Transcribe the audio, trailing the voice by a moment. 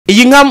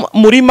iyi nka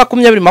muri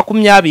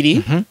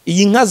 2020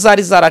 iyi nka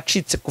zari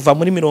zaracitse kuva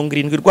muri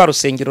 70 rwa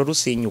rusengero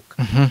rusenyuka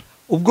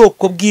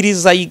ubwoko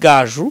bw'iriza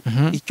y'igaju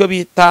icyo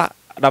bita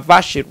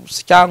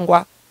ravasherus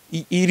cyangwa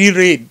iri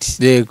red.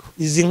 Yego.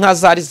 Izi nka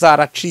zari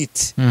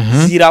zaracitse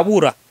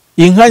zirabura.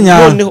 Inka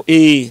noneho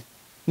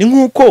ni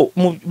nkuko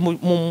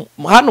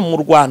hano mu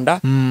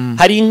Rwanda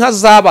hari inka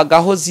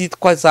zabagaho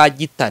zitwa za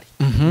gitare.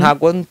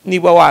 Ntago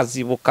niba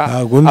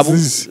wazibuka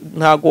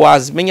ntago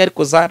wazimenya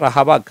ariko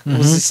zarahabaga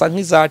zisa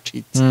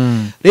nk'izacitse.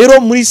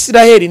 Rero muri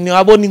Isiraheli ni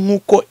abone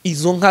nkuko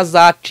izo nka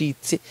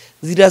zacitse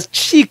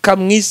ziracika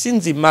mu isi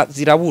nzima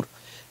zirabura.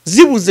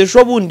 Zibuze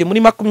ejo bundi muri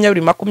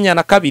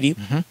 2022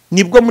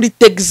 nibwo muri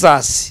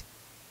Texas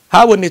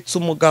habonetse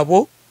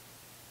umugabo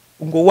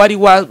ngo wari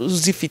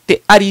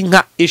wazifite ari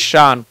inka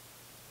 5.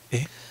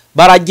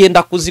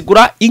 Baragenda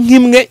kuzigura, inka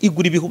imwe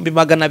igura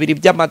 $200,000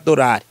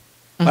 by'amadolari.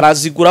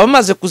 Barazigura,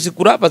 bamaze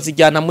kuzigura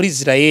bazijyana muri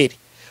Isiraheli.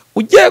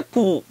 Ujye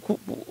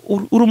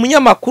uri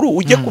umunyamakuru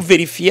ujye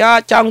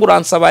kuverifia cyangwa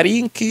uransaba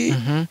linki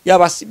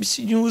yaba CBC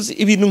News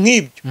ibintu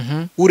nk'ibyo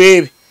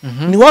urebe.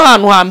 Niho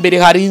ahantu hambere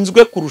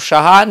harinzwe kurusha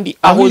ahandi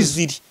aho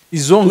ziri.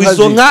 Izo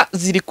nka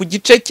ziri ku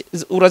gice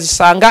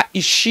urazisanga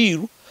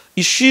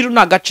Ishiru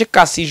na gace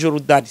ka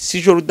Jordan.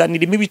 Jordan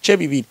irimo ibice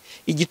bibiri.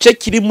 Igice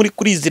kiri muri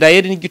kuri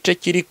Isiraheli n'igice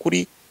kiri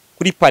kuri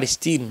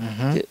Palestine.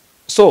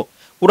 So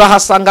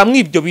urahasanga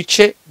mw'ibyo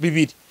bice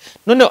bibiri.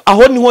 None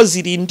aho niho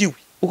zirindiwe.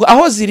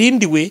 Aho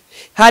zirindiwe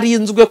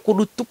harinzwe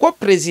kuruta uko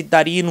president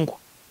arindwa.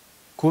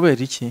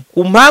 Kubera iki?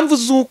 Ku mpamvu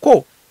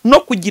z'uko no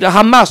kugira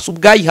Hamas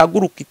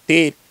ubwayihaguruka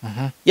itere.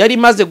 Yari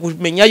maze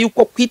kumenya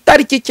yuko ku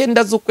itariki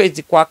 9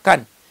 z'ukwezi kwa 4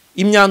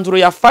 imyanzuro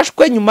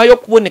yafashwe nyuma yo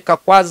kuboneka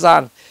kwa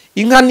zana.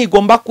 Inka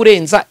ntigomba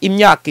kurenza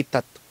imyaka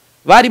 3.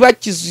 Bari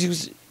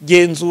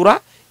bakizigenzura,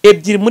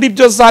 ebyiri muri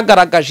byo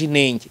zagaragaje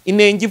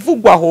inenge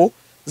ivugwaho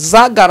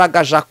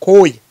zagaragaje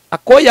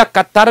akoya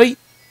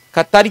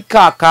katari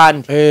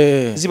kakandi.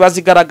 Ziba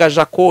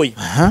zigaragaje akoya.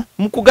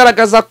 Mu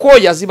kugaragaza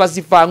akoya ziba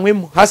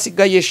zivanywemo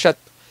hasigaye 3.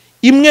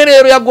 Imwe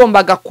rero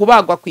yagombaga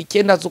kubagwa ku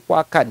 9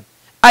 z'ukwa 4.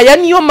 Aya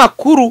niyo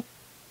makuru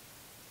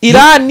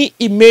Irani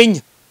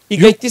imenya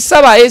igahita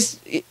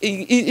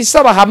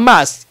isaba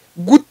Hamas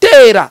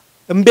gutera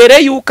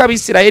mbere yuko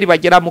Abisiraheli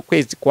bagera mu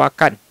kwezi kwa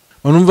 4.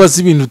 Urumva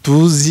si ibintu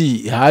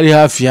tuzi hari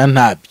hafi ya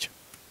ntabyo.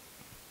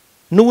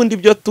 N'ubundi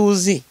byo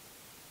tuzi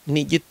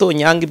ni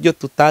igitonyanga, ibyo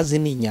tutazi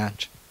ni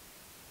inyanja.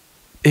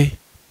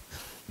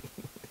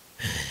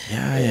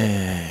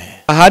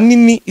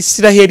 Ahanini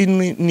Isiraheli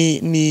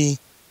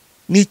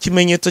ni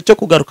ikimenyetso cyo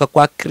kugaruka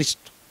kwa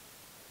Kristo.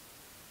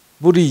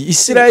 Buri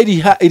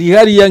Isiraheli iri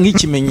hariya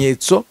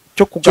nk'ikimenyetso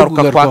cyo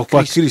kugaruka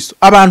kwa Kristo.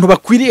 Abantu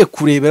bakwiriye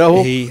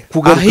kureberaho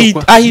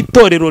kugaruka aho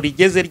itorero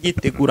rigeze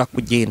ryitegura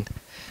kugenda.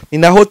 Ni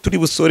naho turi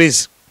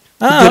busoreze.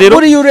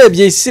 Buri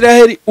urebye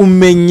Isiraheli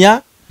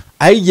umenya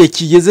aho igihe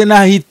kigeze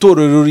naho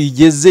itorero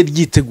rigeze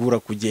ryitegura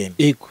kugenda.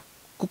 Yego.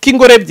 Kuko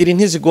ingore ebyiri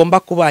ntizigomba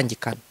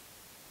kubangikana.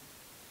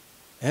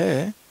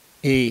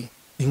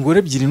 Ingore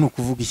ebyiri ni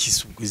ukuvuga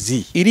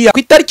ikisubwizi. Iriya ku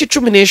itariki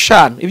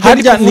 15 ibyo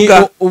ndi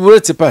kuvuga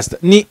uburetse pastor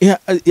ni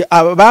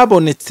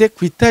babonetse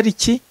ku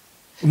itariki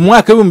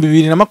umwaka wa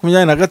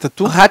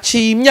 2023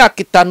 haciye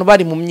imyaka 5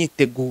 bari mu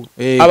myiteguro.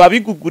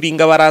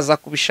 Ababiguguringa baraza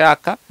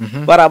kubishaka,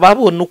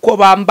 barababona uko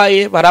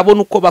bambaye,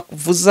 barabona uko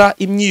bakuvuza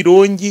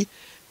imyirongi,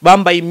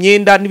 bambaye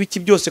imyenda n'ibiki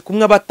byose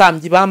kumwe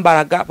abatambyi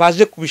bambaraga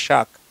baje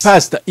kubishaka.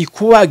 Pastor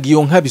ikubaga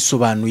iyo nka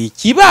bisobanuye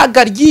iki?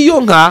 Ibaga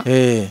ry'iyo nka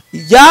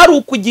yari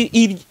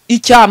ukugira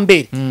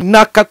icyambere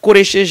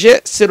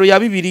nakakoresheje sero ya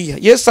Bibiliya.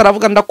 Yesu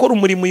aravuga ndakora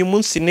umurimo uyu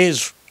munsi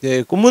n'ejo.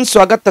 Ku munsi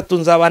wa 3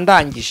 nzaba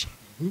ndangije.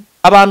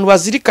 Abantu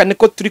bazirikane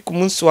ko turi ku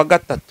munsi wa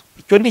 3.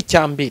 Icyo ni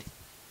icyambere.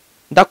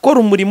 Ndakora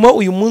umurimo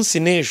uyu munsi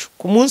n'ejo.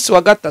 Ku munsi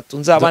wa 3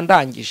 nzaba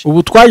ndangije.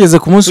 Ubu twageze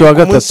ku munsi wa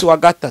 3. Ku munsi wa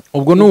 3.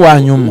 Ubwo ni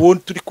wa nyuma. Ubu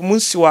turi ku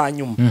munsi wa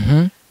nyuma.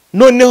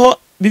 Noneho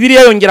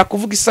Bibiliya yongera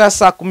kuvuga isaha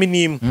saa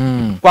 11.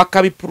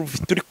 Twakabiprove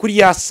turi kuri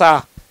ya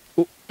saa.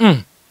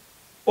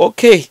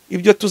 Okay,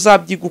 ibyo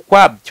tuzabyiga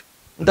ukwabyo.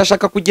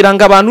 Ndashaka kugira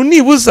ngo abantu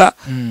nibuza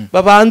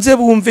babanze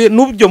bumve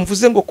n'ubyo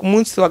mvuze ngo ku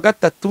munsi wa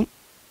 3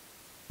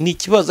 ni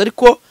ikibazo,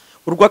 ariko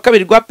urwa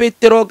kabiri rwa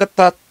Petero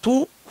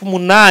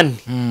 3:8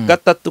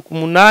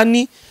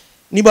 3:8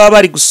 niba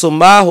bari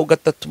gusoma aho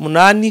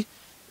 3:8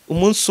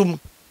 umunsi umwe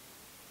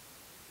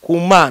ku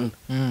Mana.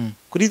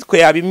 Kuri twe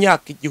yaba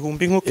imyaka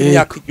 1000 nko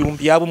imyaka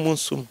 1000 yaba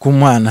umunsi umwe ku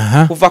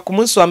Mana. Kuva ku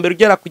munsi wa mbere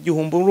ugera ku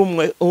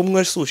 1000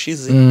 umwe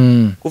sushize.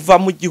 Kuva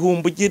mu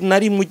 1000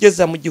 nari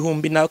mugeza mu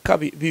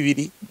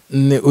 1002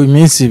 ni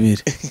iminsi 2.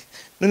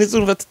 None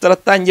zumva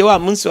tutaratangiye wa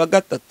munsi wa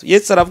 3.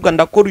 Yesu aravuga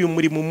ndakora uyu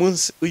murimo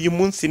uyu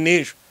munsi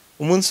n'ejo.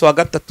 Umunsi wa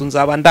 3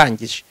 nzaba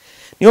ndangije.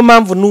 Niyo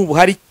mpamvu n'ubu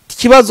hari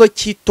ikibazo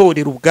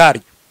cy'itorero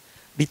ubwaryo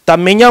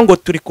ritamenya ngo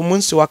turi ku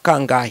munsi wa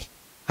kangahe.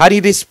 Hari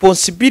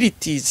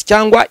responsibilities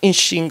cyangwa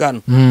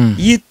inshingano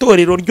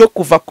y'itorero ryo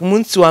kuva ku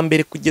munsi wa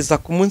mbere kugeza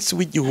ku munsi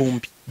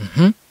w'igihumbi.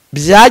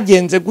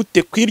 Byagenze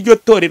gute ku iryo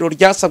torero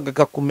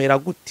ryasabwaga kumera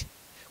gute?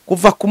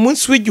 Kuva ku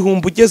munsi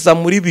w'igihumbi ugeza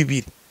muri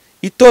 2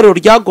 itorero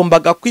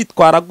ryagombaga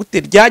kwitwara gute,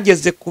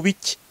 ryageze ku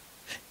biki?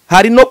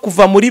 hari no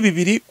kuva muri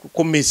 2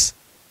 gukomeza.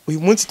 Uyu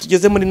munsi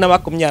tugeze muri na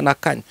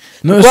 24.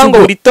 Kuvuga ngo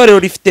buri torero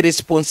rifite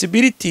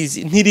responsibilities,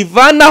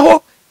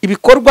 ntirivanaho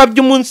ibikorwa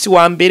by'umunsi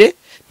wa mbere,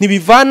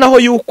 ntibivanaho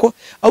yuko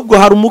ahubwo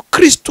hari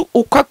umukristo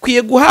uko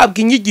akwiye guhabwa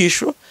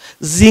inyigisho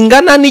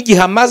zingana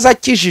n'igihe amaze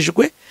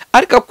akijijwe,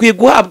 ariko akwiye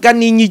guhabwa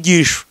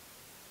n'inyigisho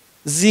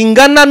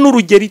zingana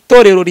n'urugero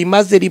itorero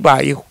rimaze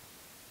ribayeho.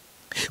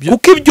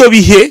 Kuko ibyo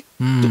bihe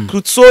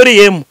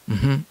tutsoreyemo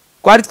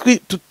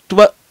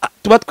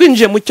tuba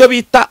twinjiye mu cyo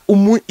bita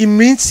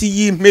iminsi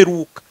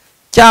y'imperuka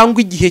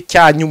cyangwa igihe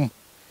cyanyuma.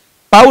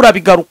 Pawulo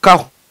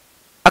abigarukaho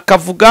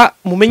akavuga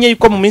mumenye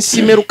yuko mu minsi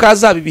y'imperuka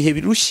hazaba ibihe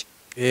birushye.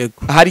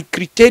 Hari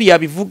criteria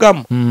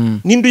bivugamo.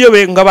 Ninde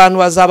uyobewe ngo abantu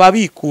bazaba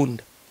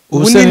bikunda,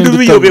 ubundi ninde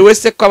uyobewe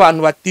se ko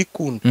abantu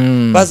batikunda,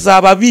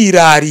 bazaba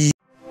birariye.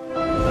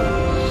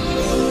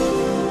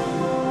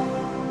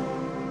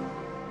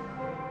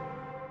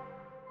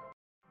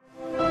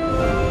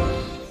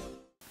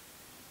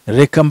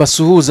 Reka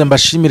mbasuhuze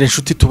mbashimire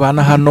inshuti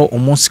tubana hano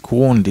umunsi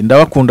ku wundi.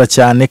 Ndabakunda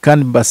cyane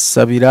kandi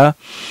mbasabira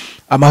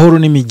amahoro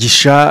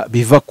n'imigisha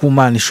biva ku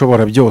Mana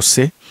ishobora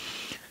byose.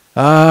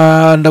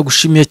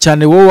 Ndagushimiye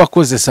cyane wowe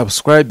wakoze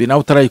subscribe,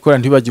 nawe utarayikora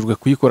ntibagirwe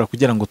kuyikora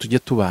kugira ngo tujye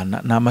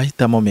tubana. Ni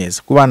amahitamo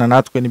meza kubana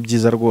natwe, ni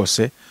byiza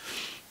rwose.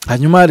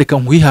 Hanyuma reka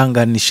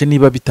nkwihanganishe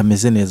niba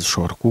bitameze neza.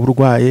 Ushobora kuba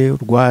urwaye,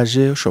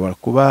 urwaje, ushobora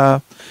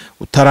kuba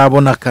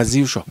utarabona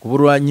akazi, ushobora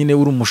kuba nyine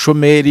uri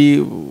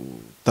umushomeri,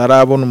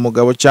 utarabona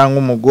umugabo cyangwa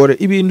umugore.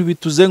 Ibintu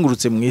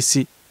bituzengurutse mu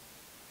isi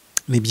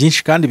ni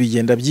byinshi kandi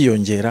bigenda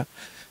byiyongera.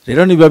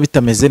 Rero niba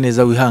bitameze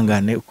neza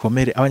wihangane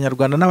ukomere.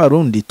 Abanyarwanda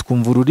n'abarundi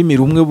twumva ururimi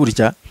rumwe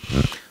burya,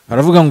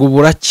 baravuga ngo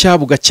buracya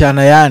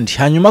bugacyana yandi.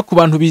 Hanyuma ku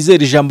bantu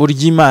bizera ijambo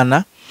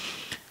ry'Imana,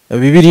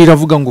 Bibiliya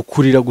iravuga ngo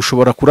kurira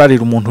gushobora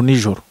kurarira umuntu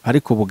nijoro,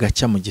 ariko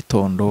bugacya mu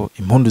gitondo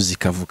impundu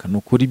zikavuga.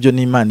 Nukuri ibyo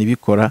ni Imana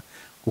ibikora,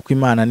 kuko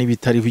Imana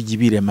nibitariho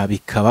igibirema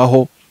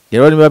bikabaho.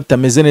 Rero niba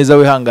bitameze neza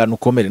wihangane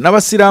ukomere.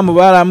 N'abasilamu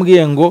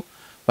barambwiye ngo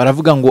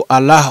baravuga ngo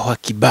Allahu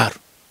Akbar,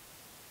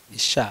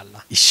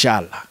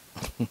 inshallah.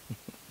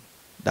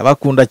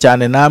 Ndabakunda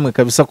cyane namwe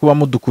kabisa kuba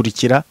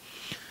mudukurikira.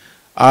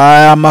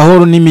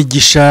 Amahoro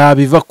n'imigisha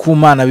biva ku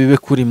Mana bibe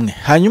kuri mwe.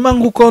 Hanyuma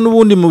nguko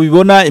n'ubundi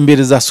mubibona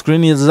imbere za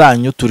screen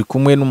zanyu, turi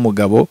kumwe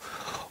n'umugabo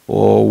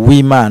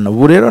w'Imana.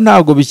 Ubu rero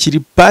ntabwo bikiri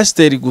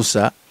pastor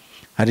gusa,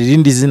 hari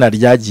irindi zina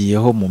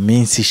ryagiyeho mu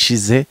minsi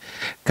ishize,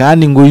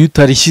 kandi ngo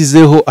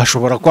yutarishyizeho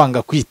ashobora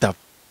kwanga kwitaba.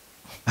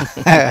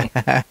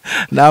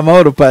 Na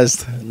amahoro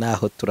pastor.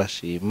 Naho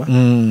turashima.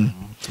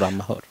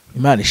 Turamahoro.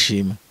 Imana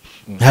ishima.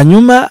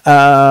 Hanyuma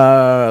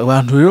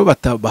abantu rero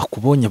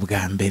bakubonye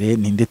bwa mbere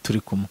ninde turi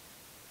kumwe?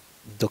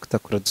 Dr.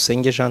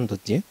 Musenge Jean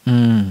Dodier.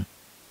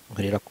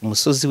 Nkorera ku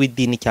musozi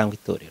w'idini cyangwa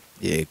itorero.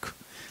 Yego.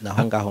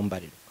 Naho ngaho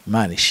mbarira.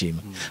 Imana ishima.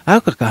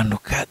 Ariko akantu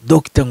ka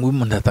Dr. ngo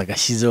umuntu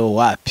atagashyizeho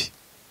wapi?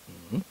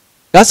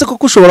 Gase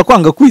koko ushobora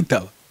kwanga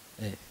kwitaba?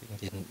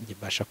 Nge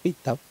basha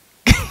kwitaba.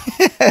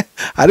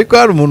 Ariko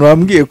hari umuntu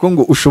wambwiye ko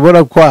ngo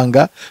ushobora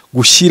kwanga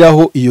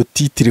gushyiraho iyo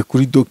titre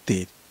kuri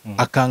docteur,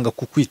 akanga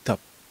kukwitaba.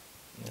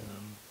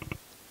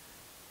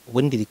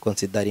 Ubundi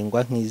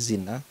rikonsidaringwa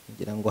nk'izina,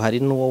 ngira ngo hari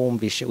n'uwo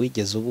wumvishe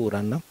wigeze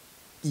uburana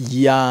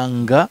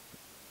yanga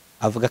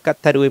avuga ko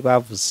atari we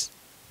bavuze.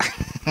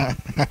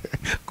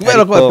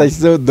 Kubera ko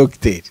batashyizeho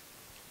docteur.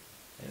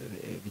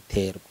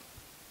 Biterwa.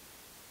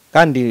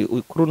 Kandi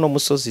kuri uno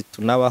musozi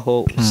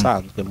tunabaho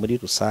usanzwe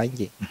muri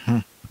rusange,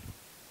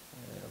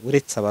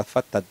 uretse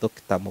abafata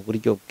doctor mu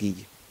buryo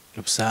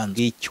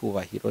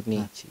bw'icyubahiro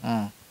n'iki.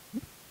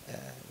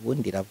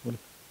 Ubundi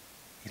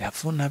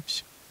iravuna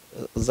byo.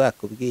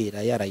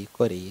 Uzakubwira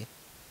yarayikoreye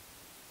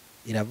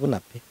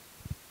iravuna pe.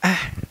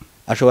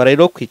 Ashobora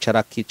rero kwicara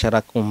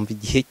kumva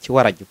igihe cyo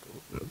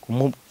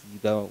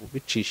kumubwira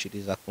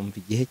ubicishiriza kumva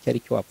igihe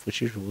cyari cyo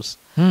wapfushije ubusa.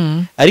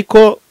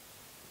 Ariko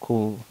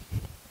ku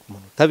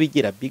muntu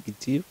utabigira big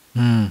deal,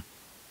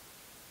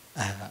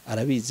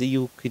 arabizi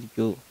yuko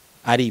iryo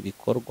ari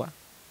ibikorwa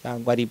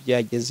cyangwa ari ibyo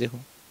yagezeho,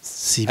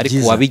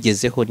 ariko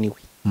wabigezeho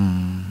niwe.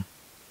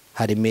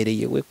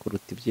 Haremereye we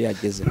kuruta ibyo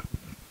yagezeho.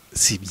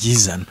 Si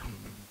byizana.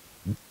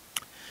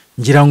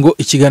 Ngira ngo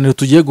ikiganiro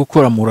tugiye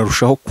gukora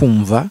murarushaho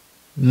kumva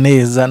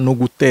neza no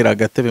gutera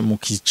agatebe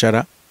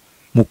mukicara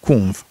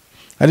mukumva.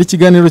 Hari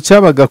ikiganiro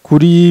cyabaga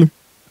kuri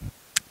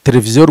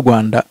televiziyo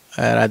Rwanda,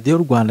 radio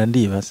Rwanda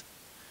ndibaza.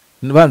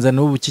 Nibanza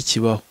n'ubu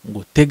kikibaho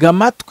ngo tega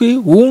amatwi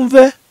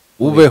wumve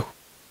ubeho.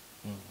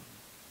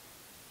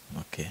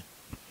 Okay.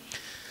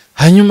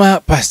 Hanyuma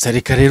pastor,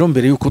 reka rero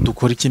mbere yuko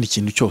dukora ikindi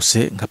kintu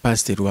cyose nka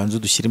pastor wanzu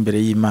dushyira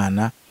imbere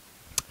y'Imana,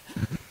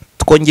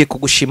 twongeye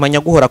kugushimanya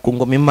guhora ku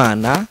ngoma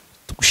Imana.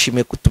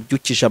 Tugushimiye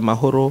kutubyukije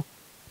amahoro,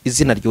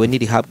 izina ryawe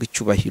nirihabwa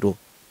icyubahiro.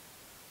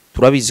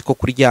 Turabizi ko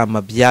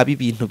kuryama byaba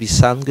ibintu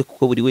bisanzwe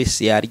kuko buri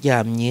wese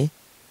yaryamye,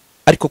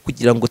 ariko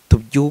kugira ngo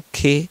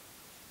tubyuke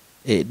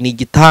ni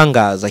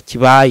igitangaza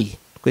kibaye.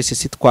 Twese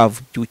si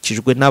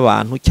twavubyukijwe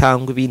n'abantu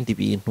cyangwa ibindi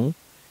bintu,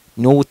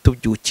 ni wowe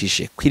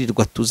utubyukije.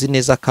 Kwirirwa tuzi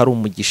neza ko ari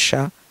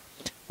umugisha.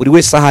 Buri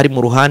wese ahari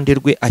mu ruhande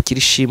rwe akira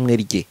ishimwe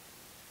rye,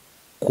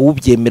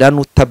 kubyemera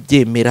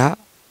n'utabyemera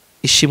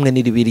ishimwe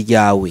n'iribi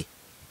ryawe.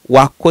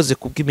 wakoze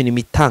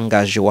kubw'imirimo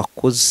itangaje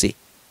wakoze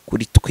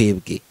kuri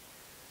twebwe.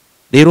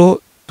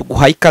 Rero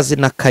tuguhaye ikaze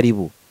na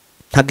karibu.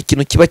 Ntabwo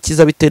ikintu kiba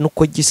cyiza bitewe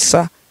n'uko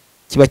gisa,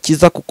 kiba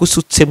cyiza kuko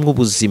usutsemo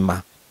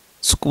ubuzima,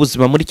 suka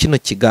ubuzima muri kino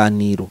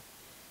kiganiro,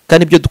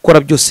 kandi ibyo dukora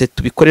byose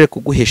tubikorere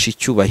kuguhesha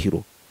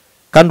icyubahiro.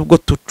 Kandi ubwo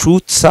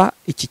tucutsa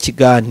iki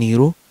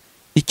kiganiro,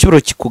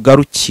 icyubahiro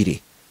kikugarukire.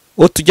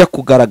 Uwo tujya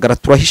kugaragara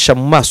turahisha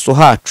mu maso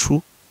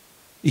hacu,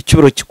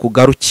 icyubahiro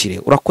kikugarukire.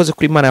 Urakoze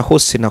kuri Imana ya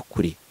hose na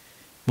kuri,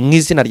 mu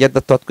izina rya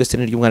Data wa twese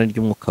n'iry'Umwana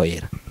n'iry'Umwuka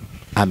wera,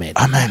 amen.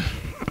 Amen.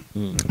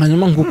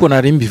 Hanyuma nk'uko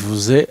nari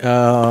mbivuze,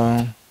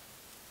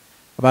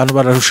 abantu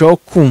bararushaho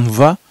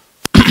kumva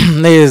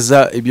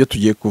neza ibyo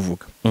tugiye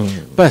kuvuga.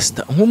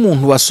 Pastor,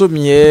 nk'umuntu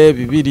wasomye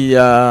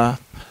Bibiliya,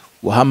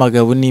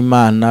 wahamagawe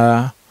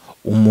n'Imana,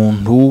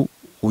 umuntu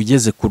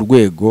ugeze ku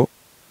rwego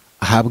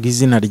ahabwa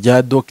izina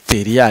rya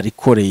dogiteri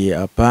yarikoreye,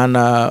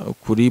 apana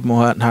kuri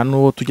nta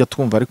n'uwo tujya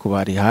twumva ariko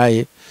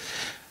barihaye.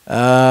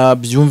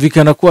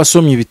 Byumvikana ko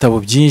wasomye ibitabo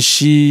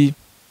byinshi.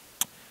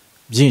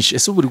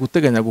 Ese uri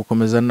guteganya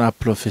gukomeza na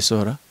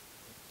profesora?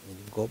 Ni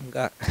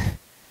ngombwa.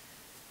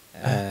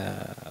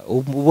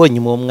 Ubonye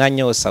mu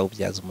mwanya wose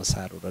awubyaza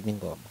umusaruro, ni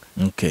ngombwa.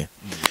 Okay.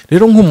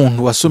 Rero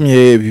nk'umuntu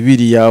wasomye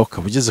Bibiliya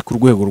ukaba ugeze ku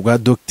rwego rwa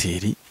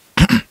dogiteri,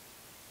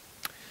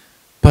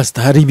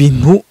 Pastor, hari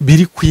ibintu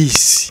biri ku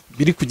isi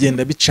biri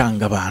kugenda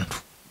bicanga abantu,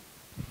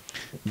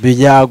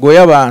 byagoye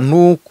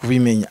abantu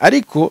kubimenya,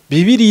 ariko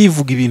Bibiliya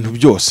ivuga ibintu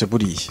byose.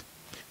 Buriya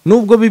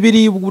nubwo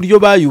Bibiliya uburyo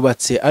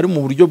bayubatse ari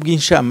mu buryo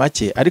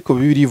bw'inshamake, ariko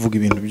Bibiliya ivuga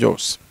ibintu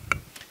byose.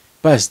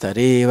 Pastor,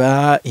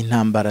 reba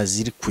intambara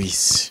ziri ku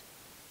isi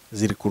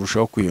ziri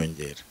kurushaho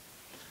kwiyongera.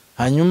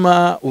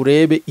 Hanyuma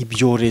urebe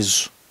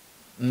ibyorezo.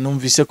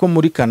 Numvise ko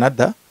muri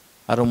Canada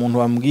hari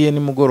umuntu wambwiye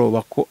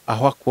nimugoroba ko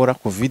aho akora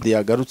covid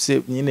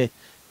yagarutse, nyine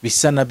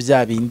bisa na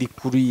bya bindi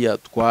kuriya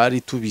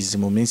twari tubizi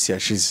mu minsi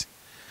yashize.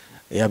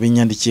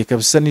 Yabinyandikiye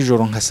kabisa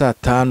nijoro nka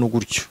 5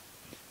 gutyo.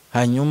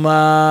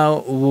 Hanyuma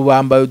ubu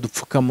bambaye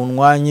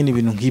udupfukamunwa, nyine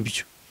ibintu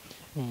nk'ibyo.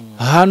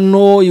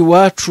 Hano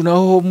iwacu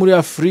naho muri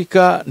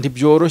Afrika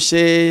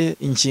ntibyoroshye,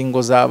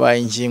 inkingo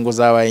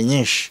zabaye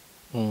nyinshi.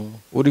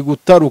 Uri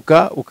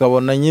gutaruka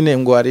ukabona nyine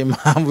ngo hari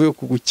impamvu yo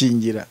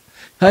kugukingira.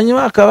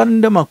 Hanyuma akaba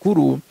n'indi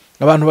makuru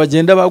abantu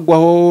bagenda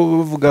bagwaho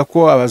bavuga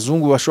ko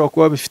abazungu bashobora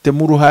kuba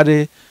bifitemo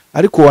uruhare,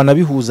 ariko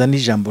wanabihuza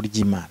n'ijambo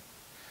ry'Imana.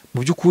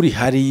 Mu by'ukuri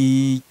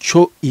hari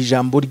cyo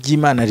ijambo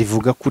ry'Imana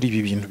rivuga kuri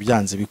ibi bintu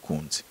byanze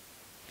bikunze.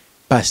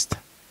 Pastor,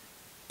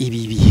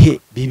 ibi bihe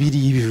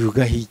Bibiliya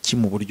bivuga iki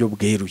mu buryo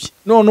bweruye?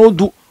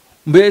 None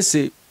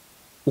mbese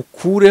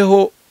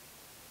ukureho,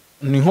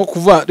 ni nko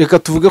kuva, reka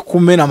tuvuge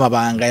kumena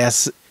amabanga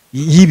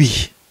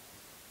y'ibihe.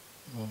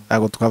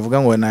 Ntabwo twavuga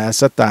ngo na ya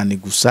Satani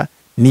gusa,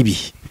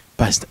 n'ibihe.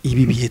 Pastor,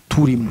 ibi bihe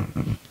turimo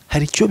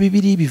hari icyo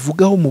Bibiliya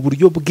bivugaho mu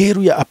buryo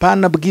bweruye,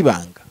 apana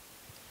bw'ibanga?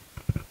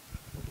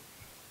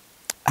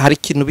 Hari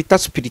ikintu bita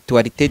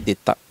spiritualité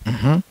d'état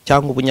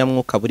cyangwa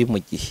ubunyamwuka buri mu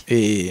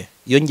gihe.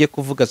 Iyo ngiye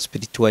kuvuga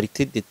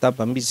spiritualité d'état,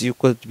 bambizi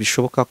yuko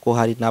bishoboka ko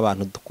hari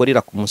n'abantu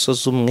dukorera ku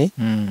musozi umwe,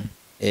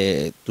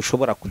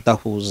 dushobora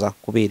kudahuza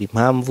kubera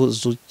impamvu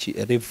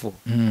z'ukirevo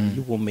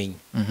y'ubumenyi.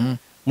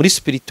 Muri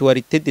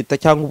spiritualité d'état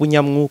cyangwa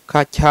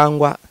ubunyamwuka,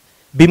 cyangwa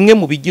bimwe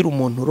mu bigira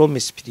umuntu rome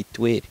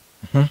spirituel,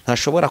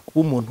 ntashobora kuba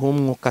umuntu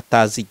w'umwuka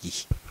atazi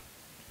igihe.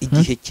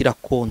 Igihe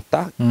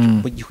kirakonta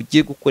mu gihe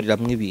ugiye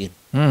gukoreramo ibintu,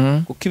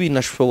 kuko ibintu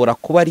ashobora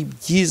kuba ari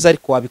byiza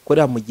ariko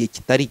wabikorera mu gihe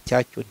kitari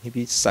icyacyo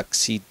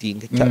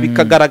ntibisucceeding,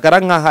 bikagaragara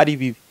nk'aho ari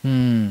bibi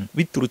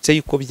biturutse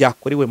yuko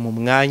byakorewe mu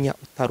mwanya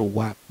utari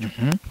uwabyo.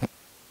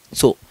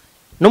 So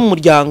no mu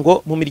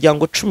miryango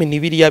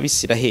 12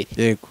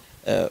 y'Abisiraheli,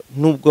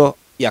 nubwo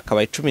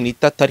yakabaye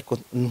 13 ariko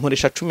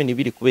nkoresha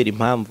 12 kubera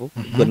impamvu,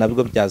 ubwo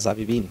nabwo byazaba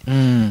ibindi.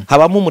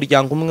 Habamo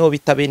umuryango umwe wo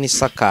bita bene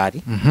Isakari.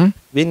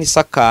 Bene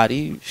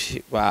Isakari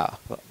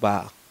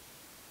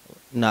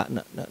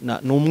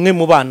ni umwe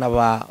mu bana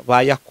ba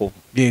Yakobo.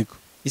 Yego.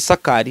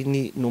 Isakari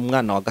ni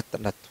umwana wa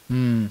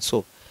 6.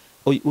 So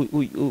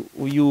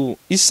uyu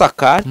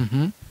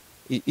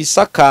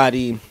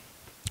Isakari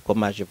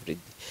komaje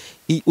Freddy,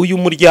 uyu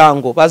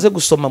muryango baze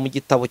gusoma mu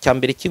gitabo cya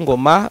mbere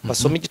cy'Ingoma,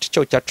 basoma igice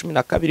cyawo cya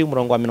 12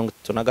 umurongo wa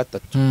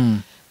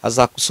 33,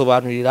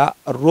 azakusobanurira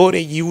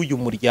role y'uyu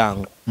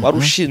muryango wari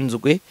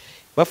ushinzwe,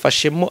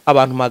 bafashemo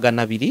abantu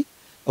 200.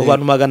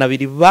 Abantu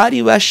 200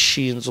 bari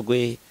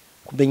bashinzwe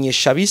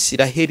kumenyesha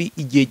Abisiraheli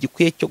igihe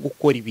gikwiye cyo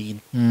gukora ibintu.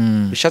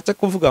 Bishatse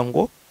kuvuga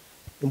ngo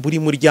buri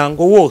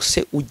muryango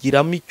wose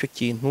ugiramo icyo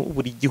kintu,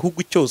 buri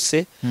gihugu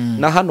cyose.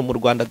 Na hano mu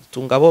Rwanda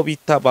dutunga abo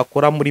bita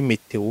bakora muri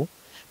meteo,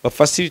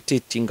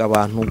 bafacilitating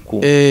abantu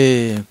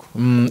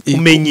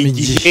kumenya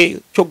igihe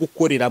cyo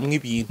gukoreramo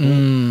ibintu,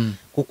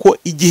 kuko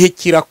igihe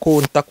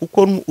kirakonta.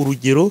 Kuko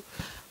urugero,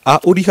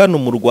 uri hano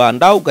mu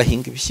Rwanda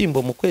ugahinga ibishyimbo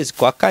mu kwezi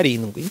kwa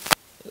 7,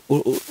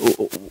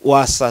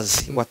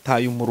 wasazi,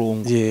 wataye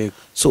umurongo.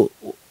 So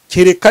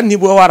kereka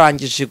niba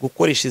warangije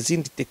gukoresha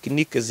izindi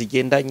tekinike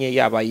zigendanye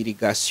yaba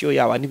irigasiyo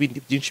yaba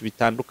n'ibindi byinshi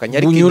bitandukanye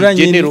ariko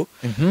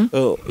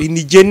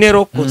ni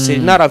genero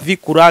concernant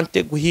vie courante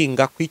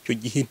guhinga kw'icyo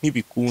gihe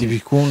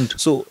ntibikunda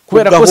so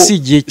kubera ko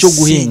si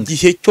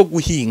igihe cyo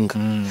guhinga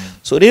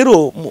so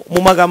rero mu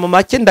magambo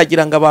make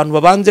ndagira ngo abantu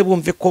babanze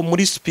bumve ko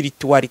muri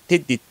spiritualité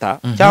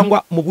d'etat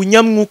cyangwa mu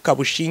bunyamwuka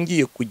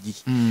bushingiye ku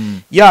gihe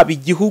yaba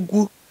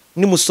igihugu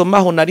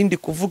nimusomaho narindi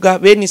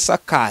kuvuga bene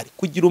Isakari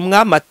kugira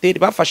umwami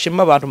ateri bafashemo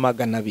abantu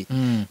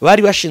 200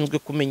 bari bashinzwe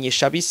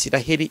kumenyesha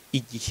abisiraheli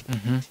igihe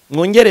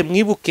mwongere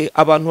mwibuke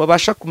abantu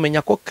babasha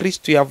kumenya ko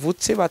Kristo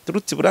yavutse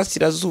baturutse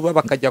burasirazuba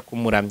bakajya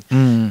kumuramya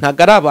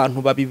ntago ari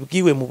abantu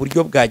babibwiwe mu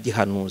buryo bwa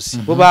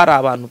gihanuzi bo bari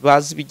abantu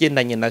bazi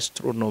bigendanye na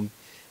astronomy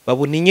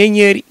babona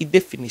inyenyeri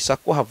idefinisa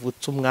ko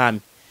havutse umwami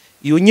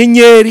iyo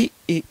nyenyeri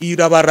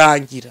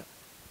irabarangira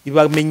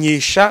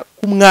ibamenyesha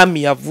ko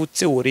umwami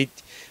yavutse already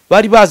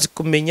bari bazi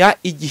kumenya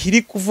igihe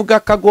iri kuvuga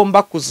ko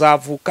agomba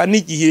kuzavuka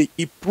n'igihe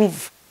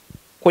iprove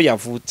ko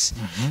yavutse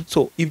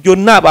so ibyo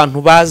ni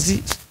abantu bazi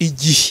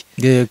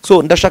igihe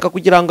so ndashaka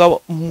kugira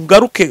ngo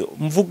ngaruke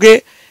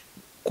mvuge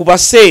ku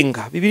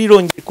basenga Bibiliya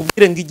irongera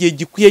kubwira ngo igihe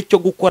gikwiye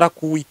cyo gukora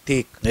ku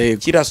Uwiteka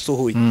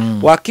kirasohoye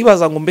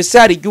wakibaza ngo mbese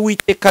hari igihe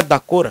Uwiteka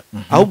adakora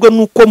ahubwo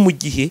nuko mu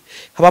gihe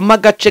habamo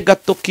agace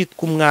gato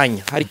kitwa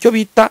umwanya hari icyo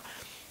bita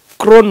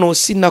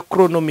chronos na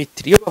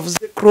chronometry iyo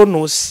bavuze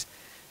chronos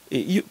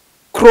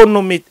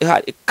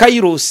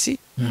kairos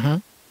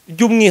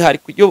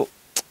by'umwihariko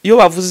iyo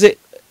bavuze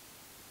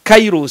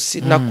kairos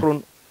na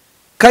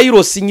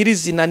kairos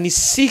nyirizina ni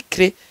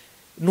cycle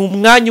ni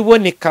umwanya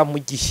uboneka mu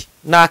gihe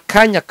ni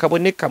akanya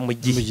kaboneka mu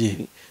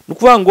gihe ni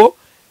ukuvuga ngo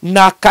ni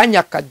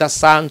akanya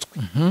kadasanzwe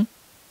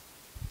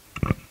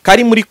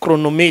kari muri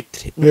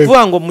chronometre ni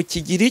ukuvuga ngo mu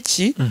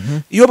kigiriki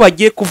iyo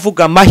bagiye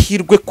kuvuga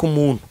amahirwe ku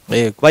muntu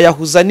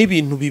bayahuza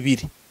n'ibintu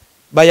bibiri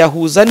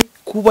bayahuza ni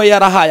kuba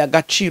yarahaye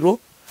agaciro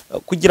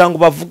kugira ngo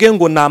bavuge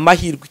ngo na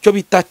amahirwe icyo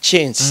bita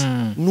chance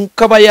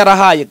nuko aba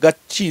yarahaye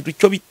gaciro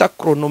icyo bita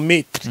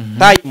chronometre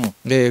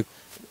time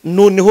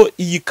noneho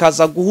iyi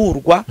kaza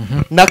guhurwa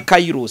na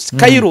kairos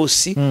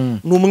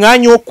ni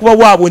umwanya wo kuba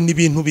wabona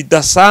ibintu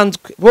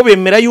bidasanzwe bo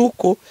bemera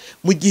yuko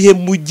mu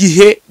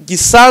gihe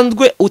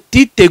gisanzwe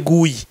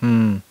utiteguye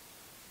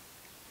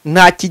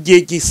nta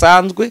kigihe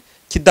gisanzwe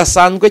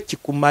kidasanzwe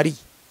kikumariye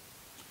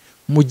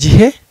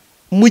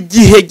mu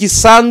gihe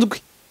gisanzwe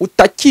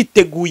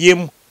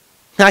utakiteguyemo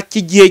nta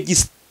kigihe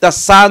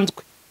gidasanzwe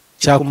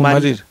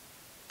cyakumarira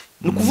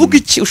ni ukuvuga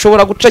iki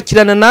ushobora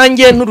gucakirana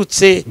nanjye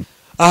nturutse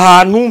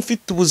ahantu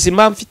mfite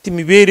ubuzima mfite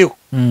imibereho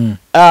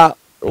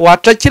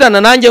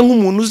wacakirana nanjye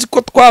nk'umuntu uzi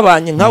ko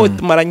twabanye nkawe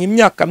tumaranye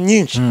imyaka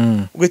myinshi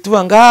ugahita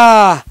uvuga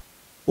ngo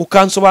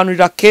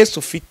ukansobanurira case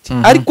ufite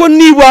ariko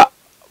niba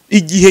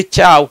igihe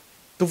cyawe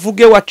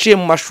tuvuge waciye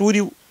mu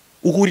mashuri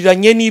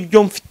uhuriranye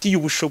n'ibyo mfitiye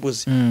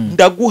ubushobozi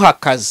ndaguha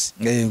akazi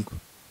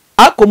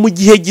ariko mu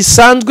gihe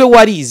gisanzwe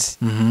warize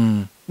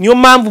niyo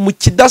mpamvu mu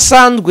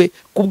kidasanzwe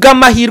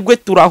kubw'amahirwe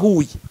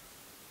turahuye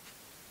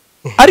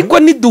ariko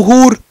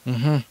niduhura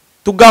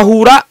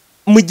tugahura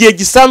mu gihe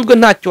gisanzwe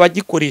ntacyo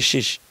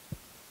wagikoresheje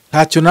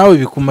ntacyo nawe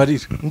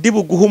bikumarira ndi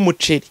buguha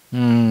umuceri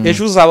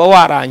ejo uzaba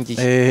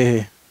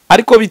warangiye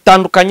ariko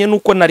bitandukanye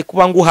nuko nari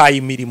kuba nguhaye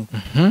imirimo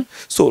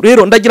so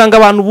rero ndagira ngo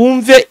abantu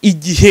bumve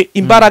igihe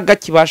imbaraga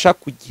kibasha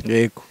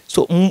kugira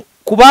so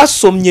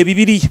kubasomye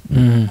Bibiliya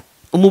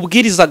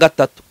umubwiriza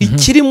 3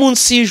 ikiri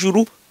munsi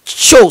y'ijuru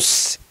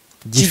cyose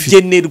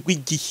kigenerwa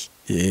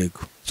igihe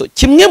so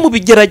kimwe mu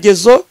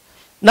bigeragezo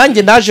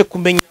nanjye naje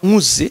kumenya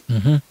nkuze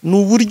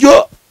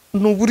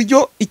ni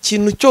uburyo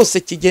ikintu cyose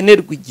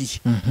kigenerwa igihe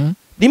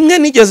rimwe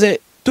nigeze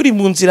turi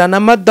mu nzira na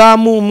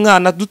madamu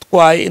umwana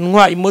dutwaye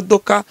intwaye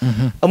imodoka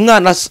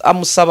umwana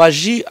amusaba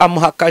ji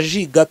amuha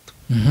akaji gato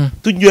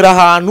tugera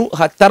ahantu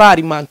hatari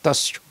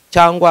alimentation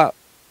cyangwa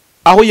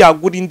aho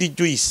yagura indi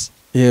juice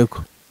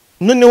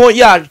noneho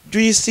ya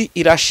juice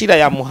irashira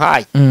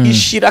yamuhaye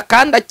ishira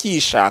kandi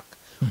akishaka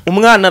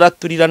umwana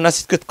araturira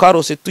nasitwe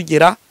twarose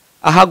tugera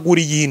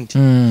ahagura yindi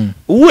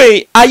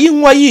we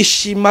ayinywa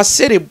yishima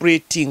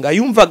celebrating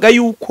yumvaga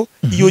yuko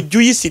iyo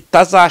juice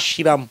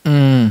itazashiramo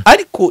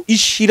ariko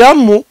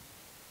ishiramo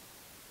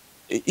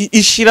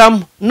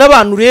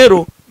n'abantu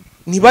rero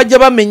ntibajya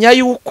bamenya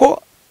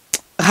yuko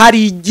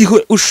hari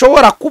igihe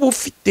ushobora kuba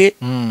ufite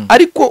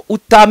ariko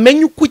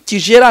utamenya uko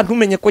ukijera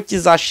ntumenye ko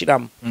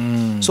kizashiramo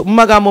so mu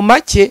magambo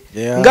make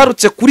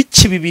ngarutse kuri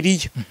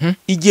Bibiliya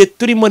igihe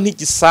turimo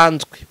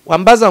ntigisanzwe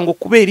wambaza ngo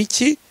kubera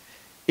iki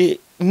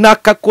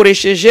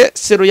nakakoresheje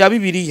sero ya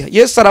Bibiliya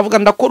Yesu aravuga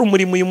ndakora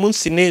umurimo uyu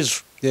munsi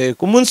n'ejo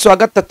ku munsi wa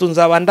 3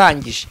 nzaba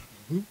ndangije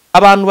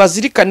abantu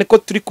bazirikane ko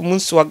turi ku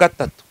munsi wa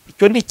 3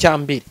 icyo ni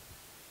cyambere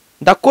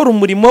ndakora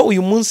umurimo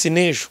uyu munsi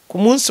n'ejo ku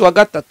munsi wa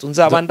 3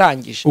 nzaba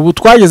ndangije ubu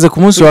twageze ku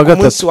munsi wa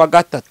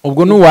 3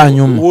 ubwo ni wa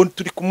nyuma ubu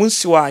turi ku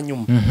munsi wa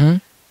nyuma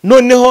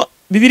noneho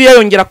Bibiliya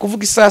yongera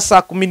kuvuga isaha saa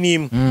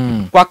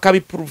 11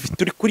 twakabiprove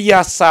turi kuri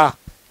ya saa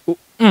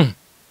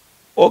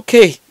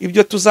okay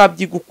ibyo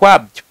tuzabyiga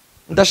ukwabyo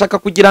ndashaka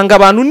kugira ngo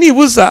abantu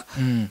nibuza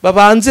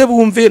babanze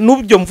bumve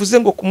n'ubyo mvuze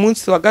ngo ku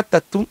munsi wa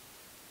 3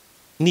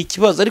 ni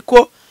ikibazo.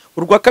 Ariko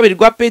urwa kabiri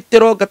rwa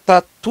Petero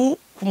 3:8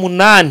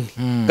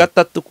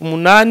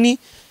 3:8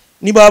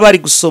 niba bari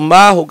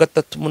gusoma aho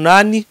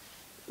 3:8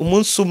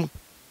 umunsi umwe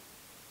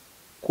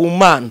ku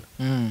Mana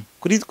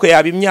kuri twe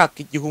yaba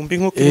imyaka 1000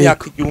 nk'uko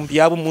imyaka 1000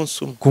 yaba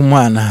umunsi umwe ku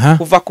Mana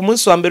kuva ku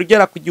munsi wa mbere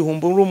ugera ku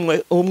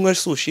 1000 umwe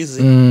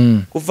sushize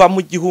kuva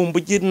mu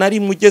 1000 nari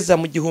mugeza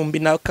mu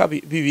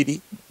 1002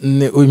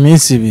 ni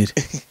iminsi 2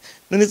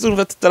 none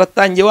zumva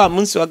tutaratangiye wa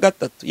munsi wa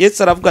gatatu.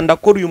 Yesu aravuga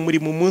ndakora uyu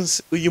murimo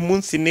uyu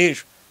munsi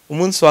n'ejo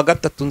umunsi wa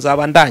gatatu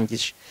nzaba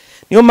ndangije.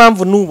 Niyo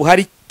mpamvu n'ubu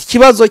hari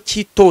ikibazo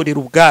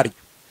cy'itorero ubwaryo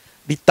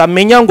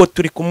ritamenya ngo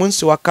turi ku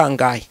munsi wa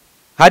kangahe.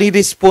 Hari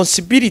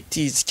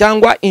responsibilities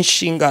cyangwa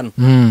inshingano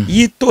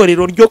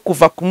y'itorero ryo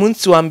kuva ku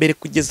munsi wa mbere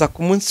kugeza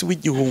ku munsi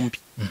w'1000.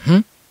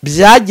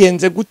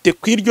 Byagenze gute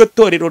ku iryo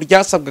torero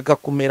ryasabwaga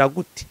kumera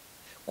gute?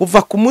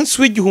 Kuva ku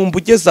munsi w'1000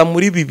 ugeza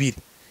muri 2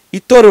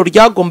 itorero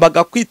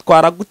ryagombaga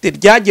kwitwara gute?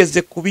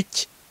 Ryageze ku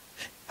biki?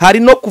 Hari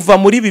no kuva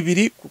muri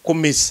 2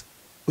 gukomeza.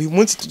 Uyu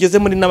munsi tugeze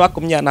muri na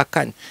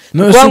 24.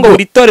 Kuvuga ngo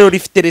buri torero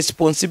rifite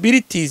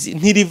responsibilities,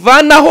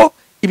 ntirivanaho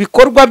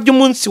ibikorwa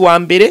by'umunsi wa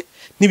mbere,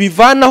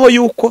 ntibivanaho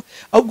yuko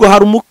ahubwo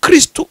hari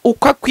umukristo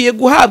uko akwiye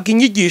guhabwa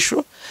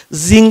inyigisho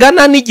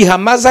zingana n'igihe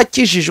amaze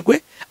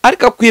akijijwe,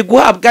 ariko akwiye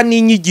guhabwa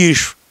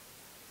n'inyigisho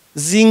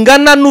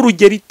zingana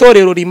n'urugero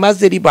itorero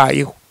rimaze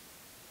ribayeho.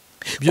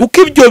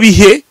 Kuko ibyo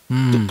bihe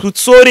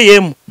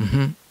tutsoreyemo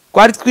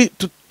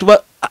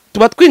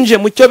tuba twinjiye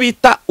mu cyo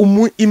bita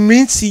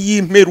iminsi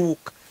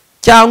y'imperuka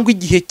cyangwa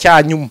igihe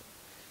cyanyuma.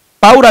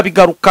 Pawulo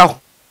abigarukaho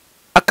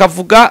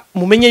akavuga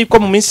mumenye yuko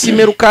mu minsi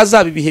y'imperuka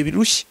hazaba ibihe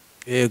birushye.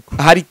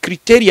 Hari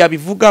criteria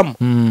bivugamo.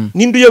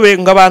 Ninde uyobewe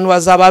ngo abantu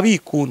bazaba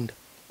bikunda?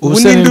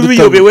 Ubundi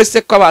uyobewe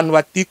se ko abantu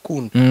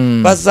batikunda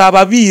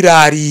bazaba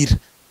birarira.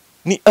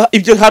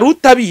 Ibyo hari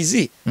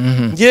utabizi.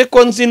 Ngiye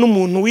ko nzi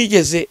n'umuntu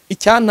wigeze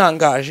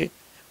icyantangaje.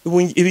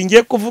 Ibi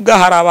ngiye kuvuga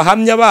hari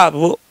abahamya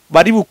babo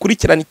bari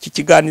bukurikirana iki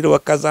kiganiro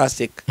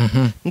bakazaseka.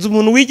 Nzi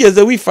umuntu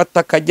wigeze wifata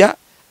akajya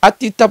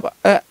atita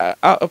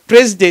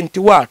president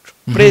wacu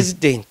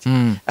president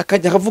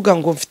akajya avuga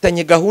ngo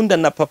mfitanye gahunda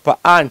na papa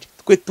Ange,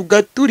 twe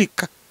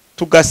tugaturika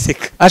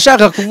tugaseka,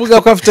 ashaka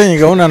kuvuga ko afitanye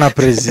gahunda na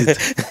president.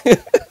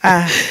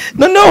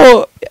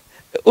 Noneho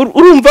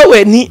urumva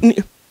we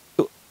ni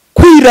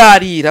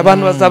kwirarira.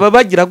 Abantu bazaba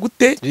bagira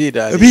gute?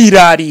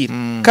 Birarira.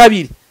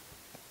 Kabiri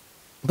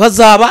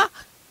bazaba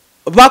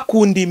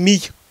bakunda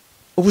imiya.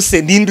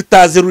 Ubuse ninde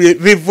utaze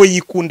revo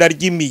yikunda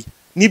ry'imiya?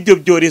 Nibyo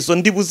byorezo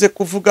ndibuze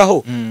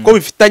kuvugaho ko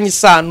bifitanye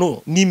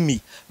isano n'imiya.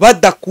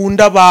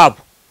 Badakunda babo.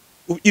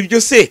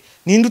 Ibyo se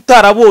ninde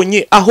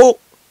utarabonye aho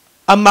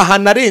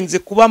amahana arenze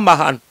kuba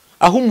amahano,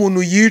 aho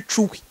umuntu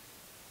yicuwe?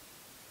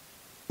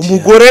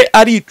 Umugore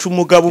arica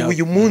umugabo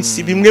uyu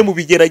munsi, bimwe mu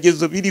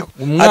bigeragezo biriho.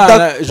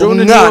 Umwana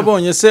jone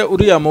nabonye se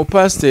uriya mu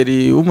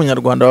pasiteri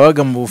w'umunyarwanda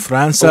wabaga mu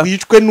Bufaransa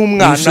wishwe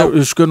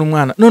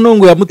n'umwana none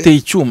ngo yamuteye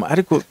icyuma,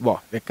 ariko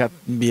reka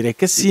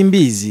mbireke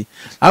simbizi,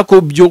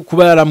 ako byo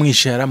kuba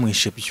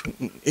yaramwishe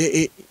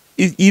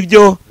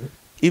byo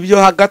ibyo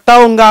hagati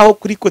aho ngaho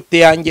kuri kote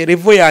yanjye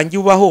revo yanjye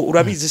ubaho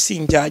urabizi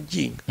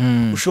sinjyaginga.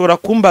 Ushobora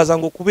kumbaza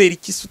ngo kubera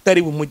iki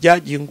utari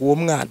bumujyaginga uwo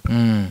mwana?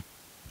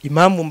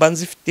 Impamvu mba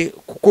nzifite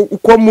kuko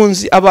uko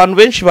munzi abantu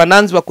benshi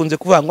bananzi bakunze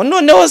kuvuga ngo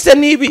noneho se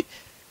nibi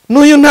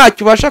n'uyu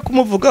ntacyo ubasha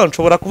kumuvuga,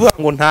 nshobora kuvuga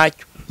ngo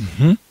ntacyo.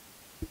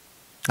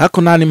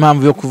 Ariko nta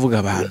n'impamvu yo kuvuga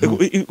abantu.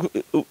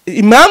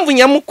 Impamvu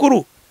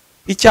nyamukuru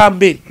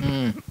icyambere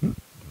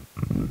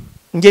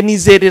nge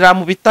nizerera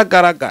mu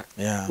bitagaragara.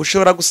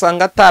 Ushobora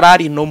gusanga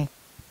atarari nomo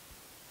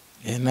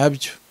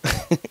nabyo.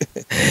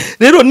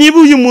 Rero niba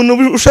uyu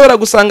muntu ushobora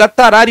gusanga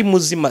atarari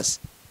muzima se,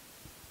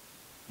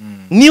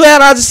 niba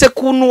yarazi se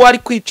kuntu wari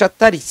kwica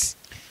tarisi.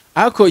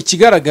 Ariko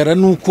ikigaragara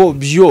nuko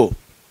byo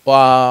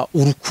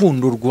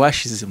urukundo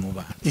rwashize mu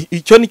bantu.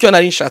 Icyo nicyo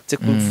nari nshatse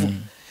kuvuga.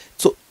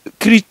 So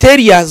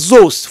criteria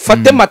zose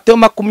fate Mateo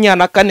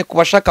 24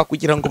 kubashaka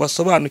kugira ngo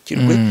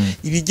basobanukirwe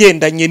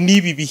ibigendanye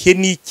n'ibi bihe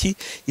niki,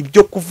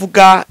 ibyo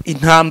kuvuga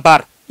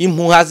intambara,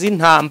 impuha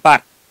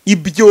z'intambara,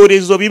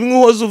 ibyorezo bimwe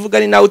uhoze uvuga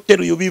ni nawe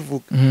uteruye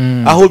ubivuga.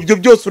 Aho ibyo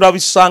byose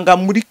urabisanga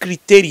muri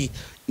criteria.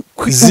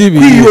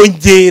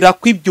 Kwiyongera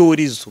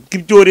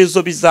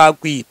kw'ibyorezo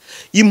bizagwira,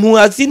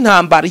 impuha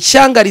z'intambara,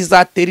 ishyanga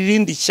rizatera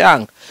irindi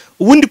shyanga.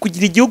 Ubundi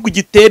kugira igihugu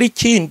gitera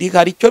ikindi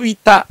hari icyo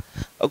bita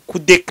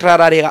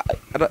kudeklarara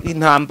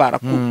intambara.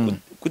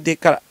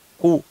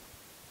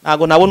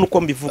 Ntago nabona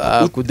uko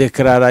mbivuga.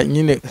 Kudeklarara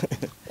nyine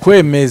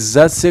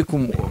kwemeza se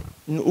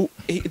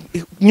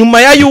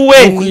nyuma ya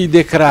UN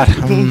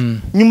kwideklarara.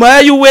 Nyuma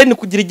ya UN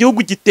kugira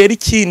igihugu gitera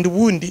ikindi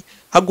ubundi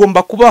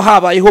hagomba kuba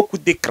habayeho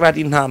kudeklarara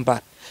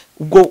intambara.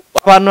 Ubwo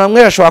abantu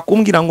bamwe bashobora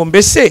kumbwira ngo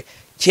mbese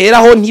kera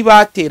ho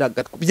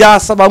ntibateraga.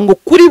 Byasaba ngo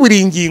kuri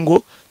buri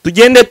ngingo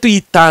tugende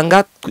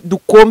tuyitanga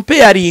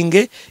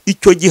dukompeyaringe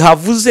icyo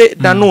gihavuze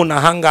nanone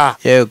ahangaha.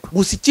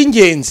 Gusa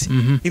icy'ingenzi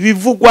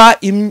ibivugwa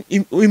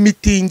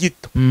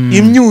imitingito,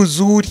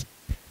 imyuzuri,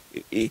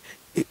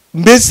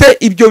 mbese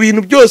ibyo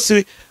bintu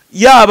byose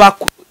yaba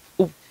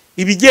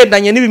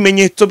ibigendanye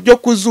n'ibimenyetso byo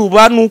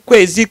kuzuba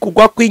n'ukwezi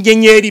kugwa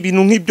kw'inyenyeri,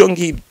 ibintu nk'ibyo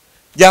ngibyo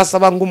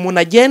byasaba ngo umuntu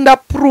agenda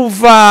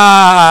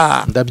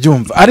pruva.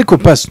 Ndabyumva ariko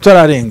pasi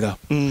turarenga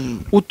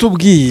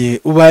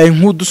utubwiye ubaye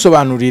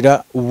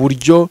nk'udusobanurira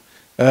uburyo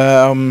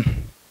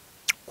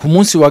ku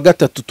munsi wa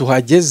gatatu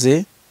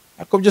tuhageze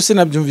ariko byose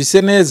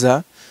nabyumvise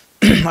neza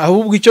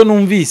ahubwo icyo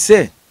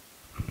numvise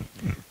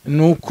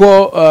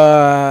nuko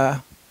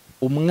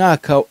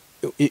umwaka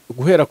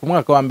guhera ku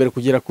mwaka wa mbere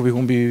kugera ku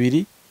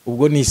 2000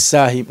 ubwo ni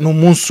isahi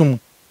n'umunsi umwe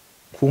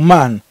ku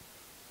Mana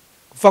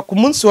kuva ku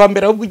munsi wa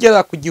mbere ahubwo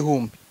ugera ku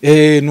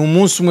 1000 ni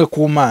umunsi umwe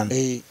ku Mana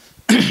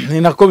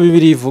ni nako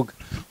Bibiliya ivuga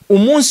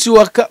umunsi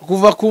wa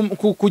kuva ku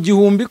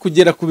 1000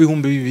 kugera ku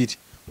 2000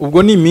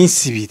 ubwo ni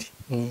iminsi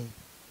 2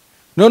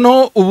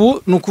 noneho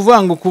ubu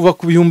nukuvuga ngo kuva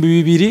ku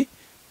 2000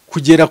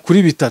 kugera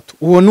kuri 3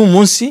 uwo ni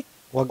umunsi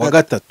wa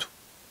gatatu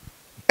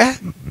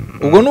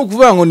ubwo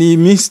nukuvuga ngo ni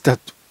iminsi 3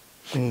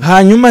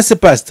 hanyuma se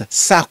pastor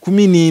saa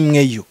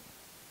 11 yo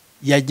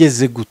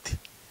yageze gute?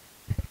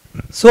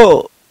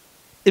 So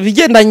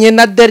ibigendanye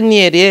na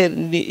derniere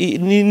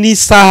ni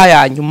saha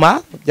ya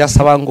nyuma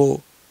byasaba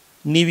ngo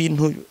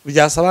n'ibintu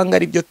byasaba ngo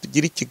ari byo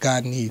tugira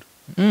ikiganiro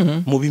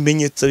mu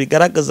bimenyetso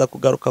bigaragaza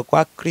kugaruka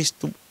kwa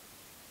Kristo.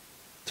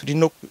 Turi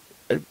no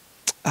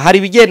hari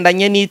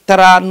ibigendanye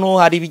n'itarano,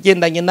 hari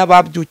ibigendanye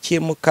n'ababyukiye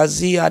mu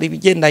kazi, hari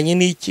ibigendanye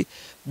n'iki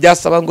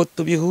byasaba ngo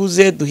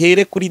tubihuze,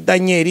 duhere kuri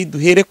Daniel,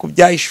 duhere ku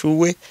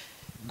byahishuwe,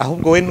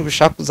 ahubwo we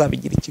nubishaka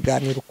uzabigira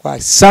ikiganiro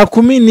kwayo saa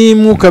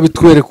 11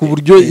 ukabitwereka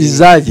uburyo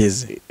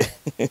izageze.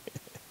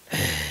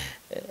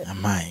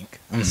 Amayinga.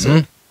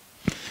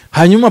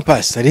 Hanyuma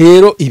pasa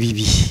rero ibi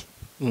bihe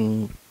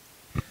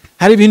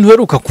hari ibintu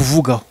heruka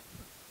kuvugaho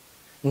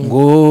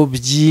ngo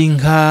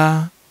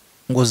by'inka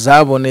ngo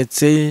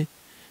zabonetse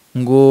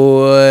ngo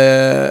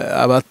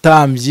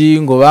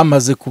abatambyi ngo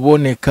bamaze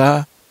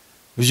kuboneka,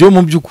 byo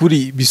mu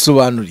by'ukuri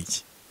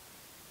bisobanuriye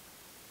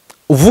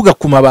uvuga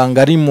ku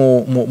mabanga ari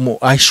mu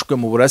ahishwe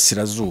mu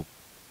burasirazuba.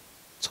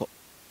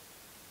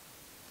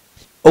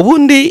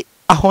 Ubundi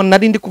aho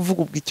nari ndi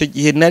kuvuga ubwo icyo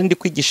gihe nari ndi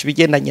kwigisha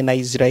ibigendanye na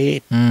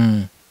Israel.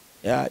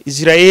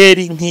 Israel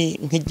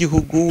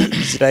nk'igihugu,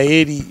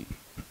 Israel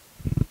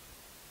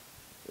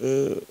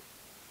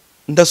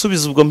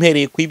ndasubiza ubwo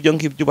mpereye ku ibyo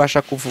ngibyo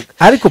ubasha kuvuga.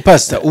 Ariko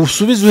pastor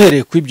usubiza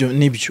uhereye ku ibyo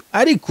nibyo,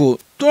 ariko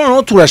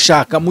tuno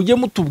turashaka mujye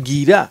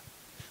mutubwira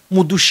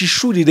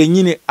mudushishurire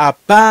nyine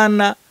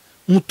apana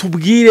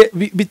mutubwire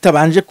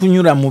bitabanje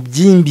kunyura mu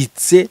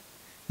byimbitse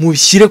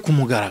mubishyire ku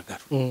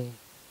mugaragaro.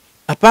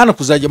 Apana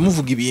kuzajya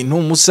muvuga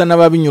ibintu musa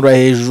n'ababinyura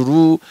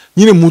hejuru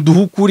nyine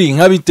muduhukuri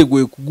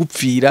nk'abiteguye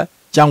kugupfira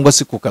cyangwa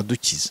se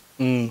kukadukiza.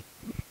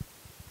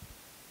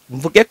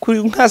 Mvuge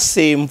kuri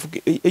nkase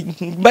mvuge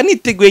mba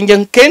niteguye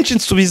nge kenshi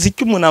nsubiza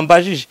icyo umuntu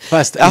ambajije.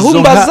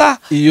 Ahumbaza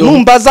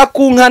numbaza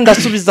ku nka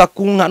ndasubiza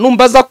ku nka,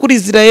 numbaza kuri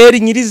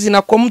Israel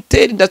nyirizina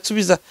komuteri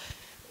ndasubiza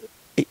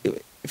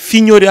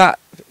finyora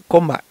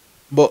koma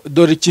bo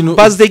dore ikintu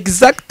baze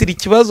exactly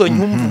ikibazo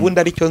nyumva ubundi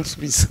ari cyo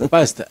nsubiza.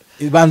 Pastor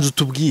banza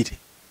utubwire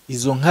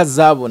izo nka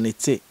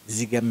zabonetse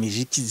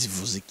zigamije iki,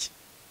 zivuze iki?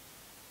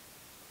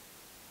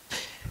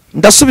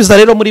 Ndasubiza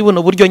rero muri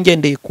buno buryo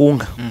ngendeye ku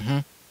nka.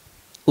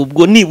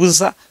 Ubwo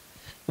nibuza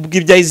ubwo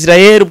ibya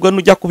Israel ubwo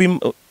nujya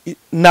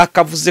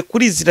nakavuze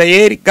kuri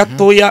Israel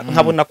gatoya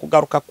nkabona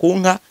kugaruka ku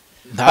nka,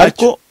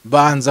 ariko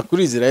banza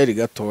kuri Israel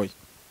gatoya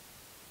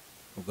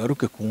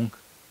ugaruke ku nka.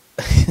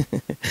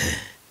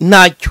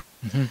 Nacyo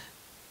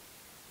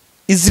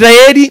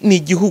Israel ni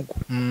igihugu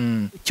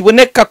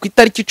kiboneka ku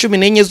itariki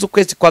 14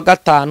 z'ukwezi kwa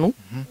gatanu.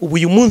 Ubu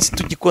uyu munsi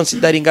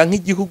tugikonsidaringa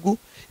nk'igihugu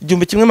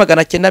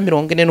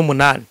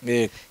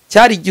 1948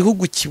 cyari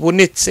igihugu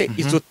kibonetse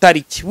izo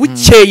tariki.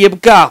 Bukeye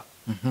bwaho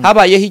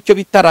habayeho icyo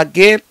bita la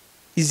guerre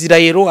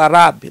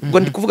Israelo-Arabe, ubwo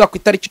ndi kuvuga ku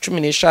itariki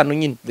 15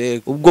 nyine,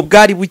 ubwo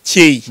bwari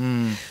bukeye.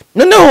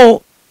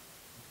 Noneho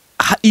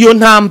iyo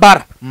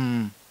ntambara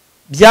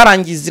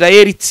byarangiye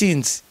Israel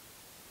itsinze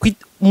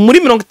muri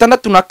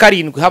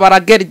 67 haba la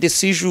guerre de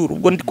 6 jours,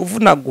 ubwo ndi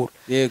kuvunagura.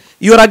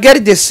 Iyo la guerre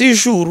de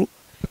 6 jours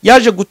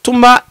yaje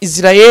gutuma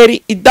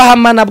Israel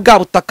idahamana bwa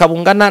butaka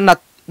bungana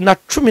na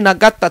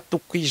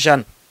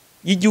 13%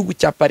 y'igihugu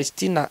cya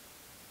Palestina,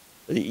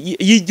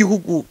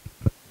 y'igihugu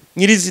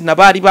nyirizina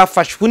bari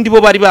bafashe, ubundi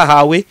bo bari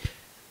bahawe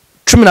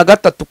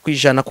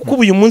 13%, kuko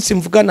uyu munsi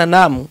mvugana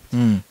namwe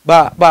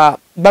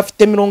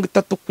bafite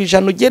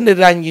 30%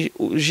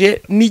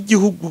 ugeneranyije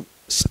n'igihugu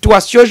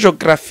situation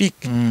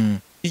géographique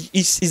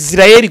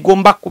Israel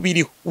igomba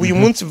kubiriho. Uyu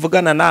munsi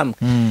mvugana namwe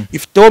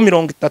ifiteho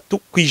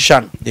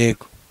 30%.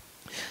 Yego,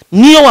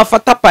 niyo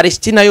wafata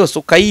Palestina yose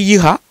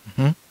ukayiyiha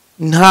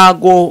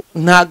ntago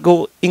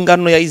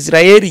ingano ya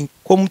Israel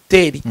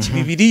komuteri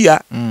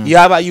kibibiriya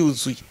yaba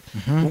yuzuye.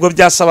 Ubwo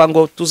byasaba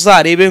ngo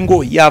tuzarebe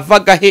ngo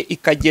yavaga he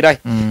ikagera he,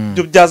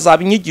 byo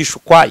byazaba inyigisho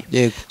kwayo.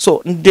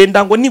 So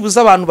ndenda ngo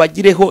nibuza abantu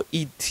bagireho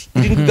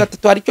irindwi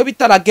gatatu hari cyo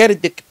bita la guerre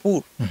de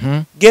Kipur.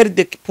 Guerre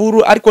de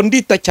Kipur ariko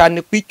ndita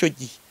cyane ku icyo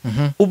gihe.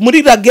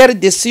 Muri la guerre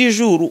de 6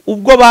 jours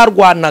ubwo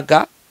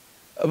barwanaga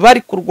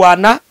bari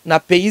kurwana na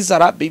pays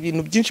arabe,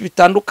 ibintu byinshi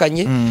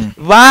bitandukanye,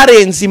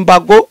 barenze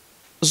imbago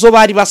zo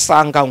bari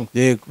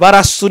basanganywe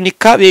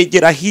barasunika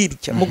begera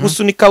hirya mu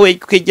gusunika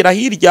kwegera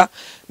hirya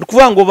ni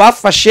ukuvuga ngo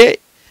bafashe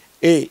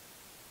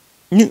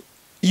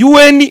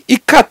UN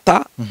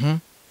ikata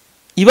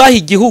ibaha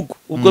igihugu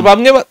ubwo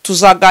bamwe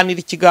tuzaganira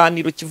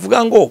ikiganiro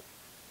kivuga ngo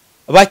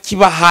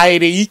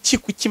bakibahaye iki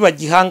kuki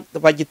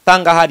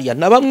bagitanga hariya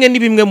na bamwe ni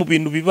bimwe mu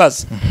bintu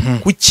bibaza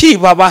kuki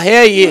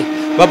babahaye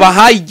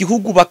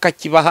igihugu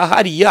bakakibaha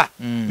hariya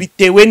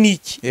bitewe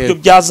n'iki ibyo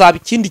byazaba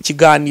ikindi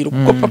kiganiro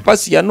kuko papa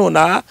si ya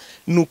none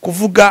ni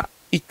ukuvuga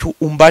icyo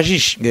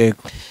umbajije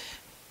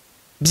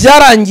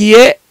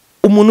byarangiye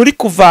umuntu uri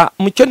kuva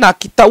mu cyo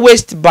nakita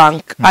West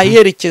Bank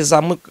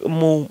ayerekeza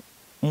mu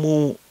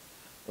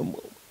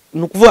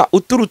ni ukuvuga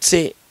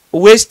uturutse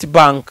West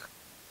Bank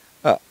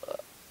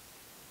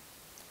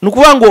ni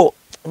ukuvuga ngo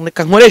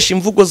reka nkoresha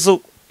imvugo zo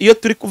iyo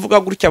turi kuvuga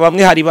gutya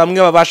bamwe hari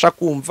bamwe babasha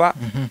kumva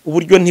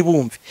uburyo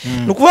ntibumve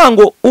ni ukuvuga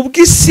ngo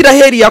ubwo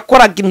Isiraheli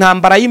yakoraga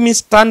intambara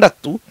y'iminsi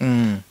 6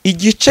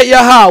 igice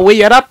yahawe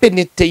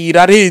yarapeneteye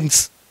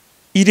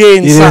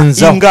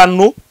irenza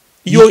ingano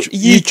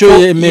y'icyo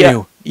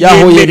yemerewe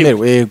yaho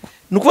yemerewe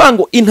ni ukuvuga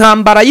ngo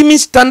intambara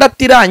y'iminsi 6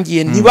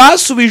 irangiye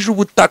ntibasubije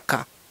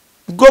ubutaka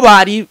bwo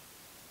bari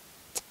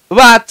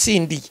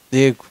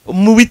batsindiye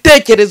mu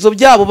bitekerezo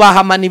byabo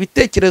bahamana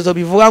ibitekerezo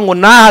bivuga ngo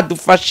naha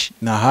dufashe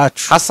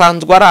nahacu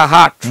hasanzwe ari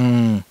ahacu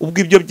ubwo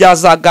ibyo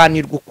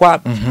byazaganirwa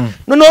ukwabyo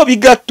noneho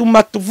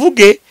bigatuma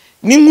tuvuge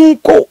ni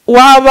nk'uko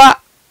waba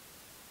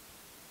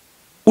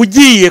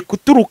ugiye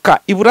kuturuka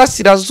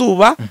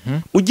iburasirazuba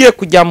ugiye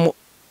kujya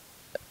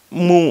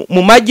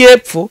mu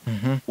majyepfo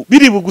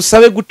biri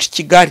bugusabe guca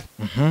Kigali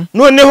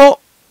noneho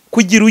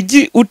kugira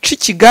uca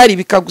Kigali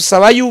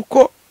bikagusaba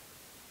yuko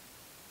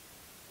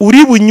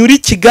uri bunyuri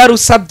Kigali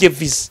usabye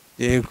visa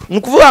ni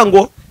ukuvuga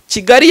ngo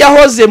Kigali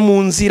yahoze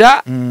mu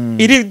nzira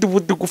iri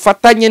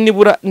gufatanye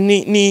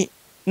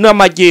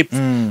n'amajyepfo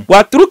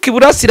waturuka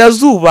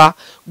iburasirazuba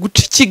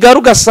guca Kigali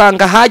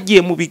ugasanga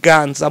hagiye mu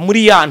biganza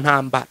muri ya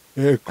ntambara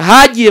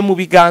hagiye mu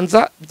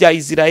biganza bya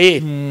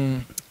Israel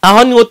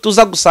aho niho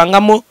tuza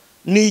gusangamo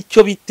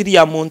n'icyo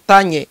bitiriya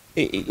montagne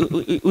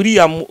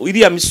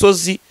uriya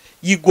misozi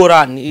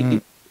y'Igorani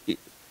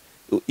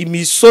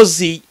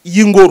imisozi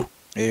y'ingoro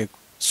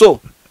so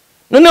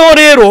noneho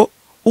rero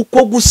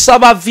uko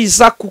gusaba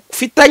visa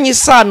kufitanye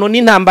isano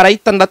n'intambara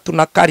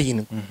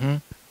y'67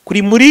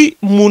 kuri muri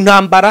mu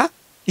ntambara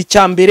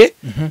icyambere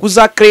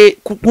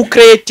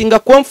gucreatinga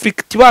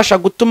conflict ibasha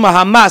gutuma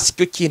Hamas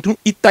icyo kintu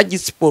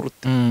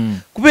itagisporta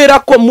kubera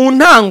ko mu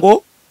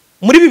ntango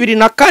muri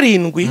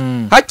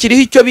 2007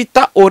 hakiriho icyo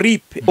bita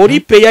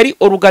ORIP yari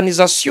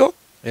Organisation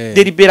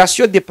de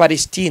Libération de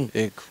Palestine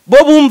bo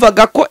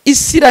bumvaga ko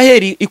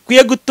Isiraheli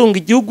ikwiye gutunga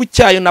igihugu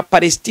cyayo na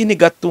Palestine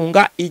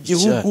gatunga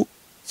igihugu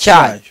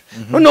cyayo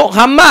noneho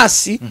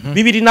Hamas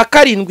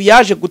 2007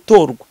 yaje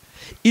gutorwa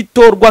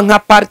itorwa nka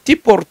parti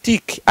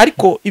politique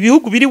ariko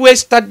ibihugu biri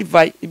West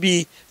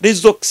Divide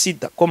les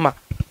Occident koma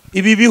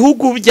ibi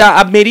bihugu bya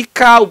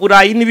Amerika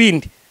Uburayi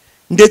n'ibindi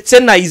ndetse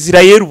na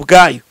Israel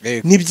ubwayo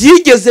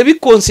ntibyigeze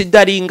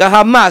bikonsidaringa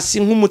Hamas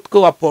nk'umutwe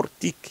wa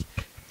politique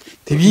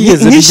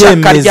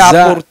nk'ishyaka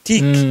rya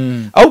politiki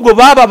ahubwo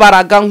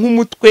bababaraga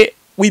nk'umutwe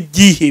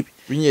w'ibyihebe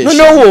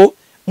noneho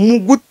mu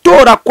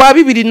gutora kwa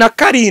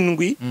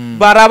 2007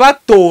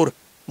 barabatora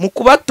mu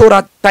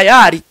kubatora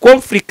tayari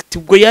conflict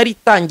ubwo yari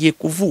itangiye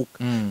kuvuka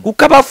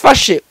kuko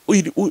abafashe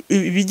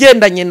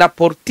ibigendanye na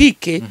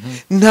politike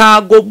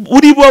ntago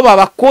buri bo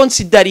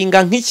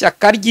babakonsidaringa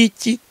nk'ishyaka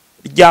ry'iki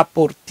rya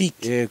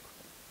politike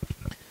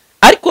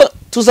ariko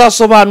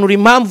tuzasobanura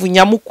impamvu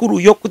nyamukuru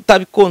yo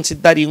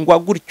kutabikonsidaringwa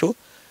gutyo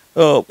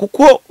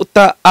kuko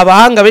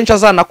abahanga benshi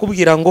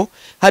azanakubwira ngo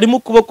harimo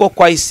ukuboko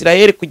kwa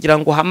Israel kugira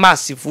ngo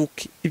Hamas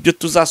ivuke ibyo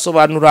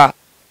tuzasobanura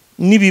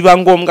nibiba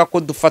ngombwa ko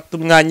dufata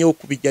umwanya wo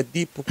kubijya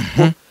deep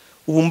kuko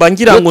ubu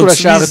mbangira ngo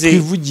nsubize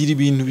twivugira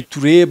ibintu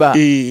bitureba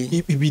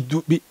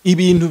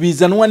ibintu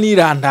bizanwa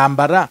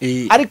n'irantambara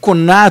ariko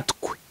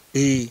natwe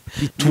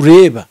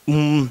bitureba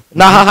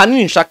naha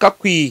hanini nshaka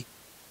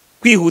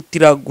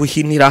kwihutira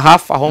guhinira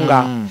hafi aho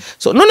ngaho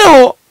so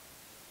noneho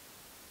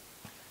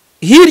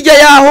hirya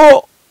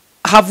yaho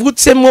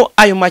havutsemo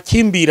ayo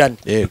makimbirane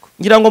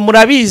ngira ngo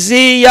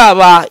murabizi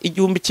yaba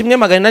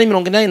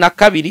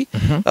 1882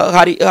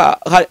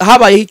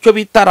 habaye icyo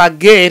bita la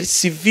guerre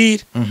civile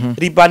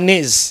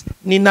libanaise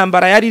ni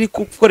intambara yari iri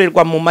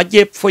gukorerwa mu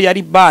majyepfo ya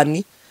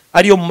Libani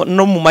ariyo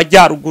no mu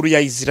majyaruguru ya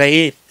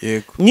Israel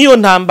niyo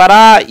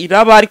ntambara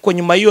iraba ariko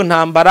nyuma y'iyo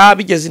ntambara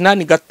bigeze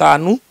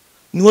 85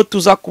 niho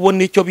tuza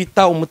kubona icyo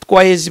bita umutwe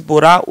wa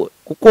Hezbollah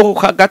kuko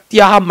hagati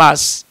ya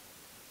Hamas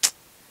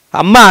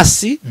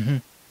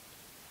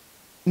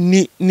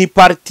ni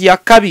parti ya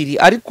kabiri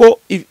ariko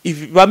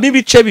bamwe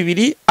ibice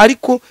bibiri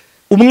ariko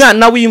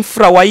umwana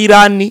w'imfura wa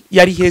Iran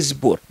yari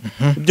Hezbollah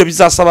ibyo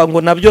bizasaba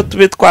ngo nabyo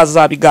tube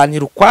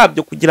twazabiganira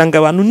kwabyo kugira ngo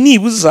abantu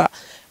nibuza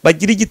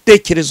bagira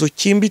igitekerezo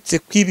kimbitse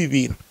kw'ibi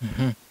bintu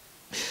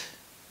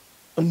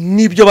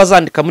nibyo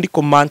bazandika muri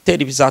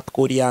commentaire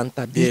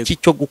bizatworienta iki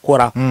cyo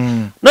gukora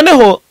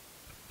noneho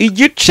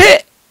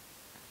igice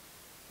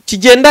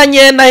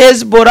kigendanye na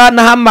Hezbollah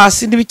na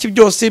Hamas n'ibiki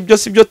byose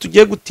byo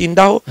tugiye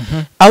gutindaho,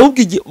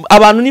 ahubwo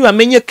abantu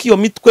nibamenye ko iyo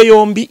mitwe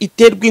yombi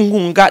iterwa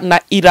inkunga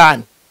na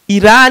Iran.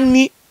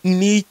 Irani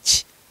ni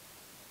iki?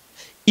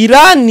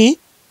 Irani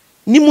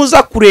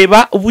nimuza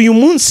kureba uyu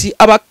munsi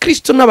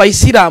abakristo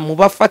n'abayisilamu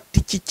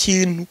bafata iki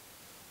kintu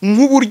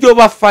nk'uburyo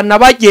bafana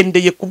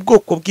bagendeye ku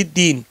bwoko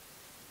bw'idini.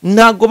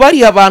 Ntago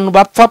bari abantu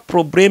bapfa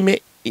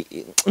probleme,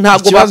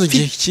 ntago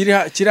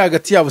kiri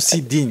hagati yabo si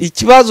idini.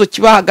 Ikibazo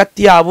kiba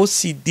hagati yabo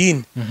si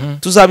idini.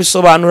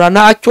 Tuzabisobanura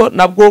ntacyo,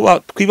 nabwo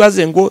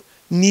twibaze ngo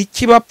ni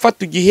iki bapfa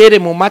tugihere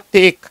mu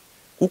mateka,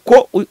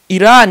 kuko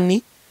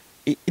Irani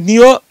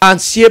niyo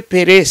ancien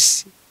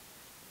Peresi.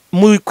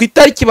 Ku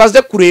itariki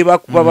baze kureba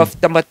kuba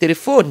bafite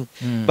amatelefoni,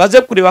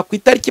 baze kureba ku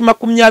itariki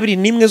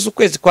 21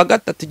 z'ukwezi kwa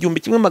gatatu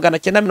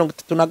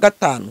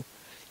 1935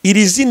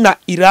 iri zina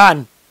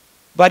Iran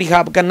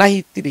barihabwa na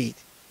Hitler.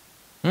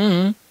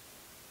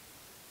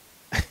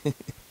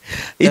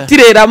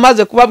 Hitler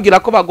amaze kubabwira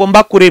ko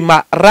bagomba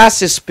kurema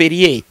race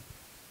supérieure.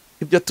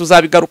 Ibyo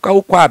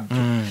tuzabigarukaho kwabyo,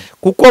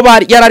 kuko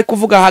yarari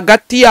kuvuga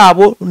hagati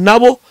yabo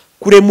nabo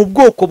kurema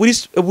ubwoko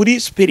buri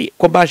supérieur,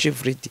 comment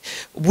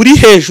buri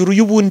hejuru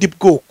y'ubundi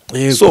bwoko.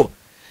 So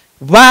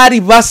bari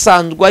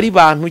basanzwe ari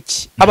bantu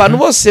ki? Abantu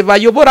bose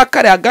bayobora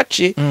kare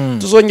agace,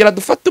 tuzongera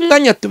dufata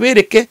umwanya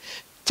tubereke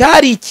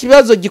cyari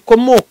ikibazo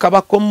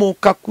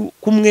bakomoka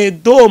ku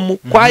Mwedomu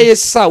kwa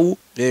Esau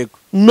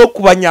no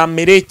ku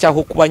Banyamerika.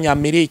 Aho ku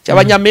Banyamerika,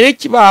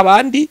 Abanyamerika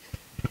babandi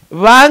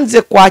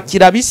banze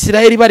kwakira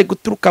Abisirayeli bari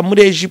guturuka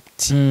muri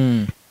Egypt.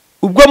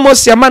 Ubwo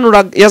Mose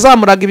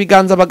yazamuraga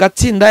ibiganza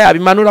bagatsinda,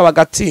 yabimanura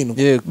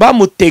bagatsindwa,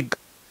 bamutega.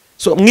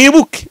 So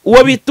mwibuke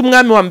uwo bita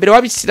umwami wa mbere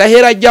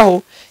w'Abisirayeli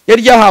ajyaho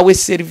yari yahawe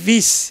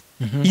service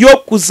yo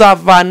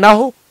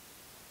kuzavanaho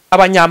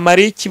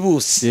Abanyamareki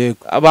bose.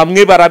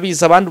 Bamwe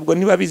barabiza, abandi ubwo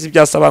ntibabizi,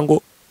 byasaba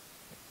ngo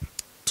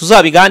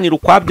tuzabiganira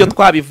ukwabyo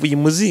twabivuye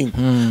imuzingo.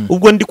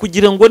 Ubwo ndi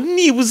kugira ngo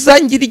nibuza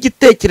ngira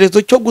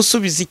igitekerezo cyo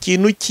gusubiza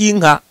ikintu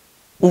cy'inka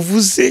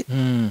uvuze,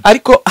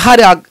 ariko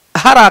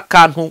hari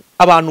akantu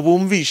abantu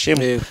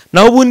bumvishemo.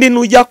 Naho ubundi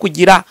nujya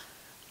kugira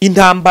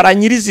intambara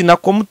nyirizina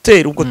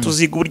komutera, ubwo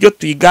tuziga uburyo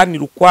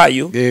tuyiganira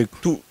ukwayo,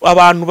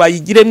 abantu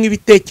bayigiremo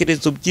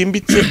ibitekerezo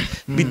byimbitse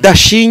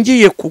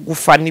bidashingiye ku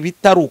gufana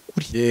ibitari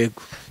ukuri.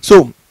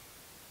 So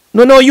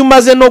noneho iyo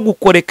umaze no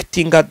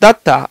gukorekitinga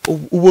data,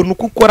 ubona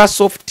uko ukora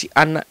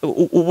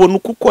ubona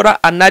uko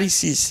ukora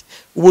analysis,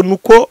 ubona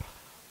uko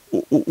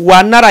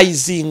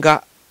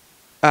wanarayizinga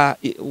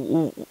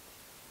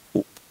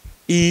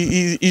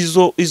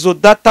izo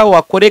data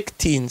wa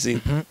korekitinze,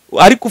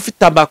 ariko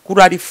ufite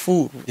amakuru ari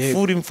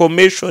full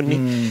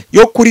information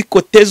yo kuri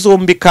kote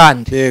zombi.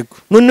 Kandi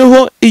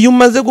noneho iyo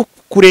umaze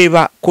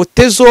kureba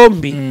kote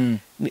zombi,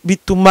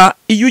 bituma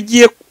iyo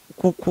ugiye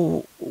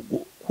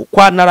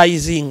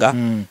kwanarayizinga,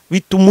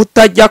 bituma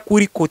utajya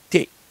kuri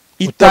kote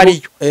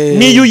itariyo.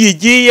 Niyo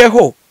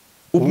uyigiyeho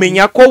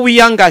umenya ko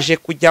wiyangaje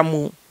kujya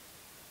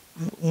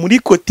muri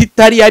kote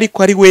itari,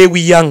 ariko ari wewe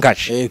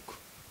wiyangaje.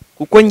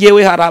 Kuko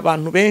ngewe hari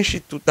abantu benshi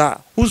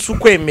tudahuza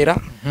ukwemera,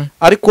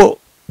 ariko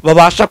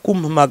babasha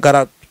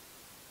kumpamagara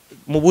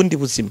mu bundi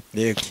buzima.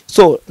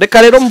 So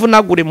reka rero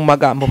mvunagure mu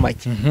magambo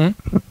make.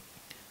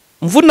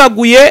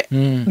 Mvunaguye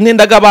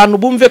nendaga abantu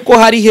bumve ko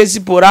hari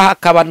Hezbollah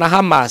hakaba na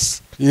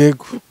Hamas.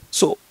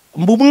 So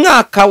mu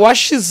mwaka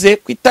washize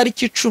ku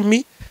itariki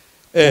 10,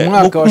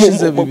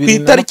 ku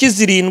itariki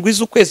 7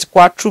 z'ukwezi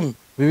kwa 10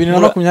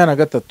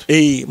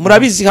 2023,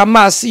 murabizi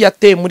Hamas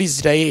yateye muri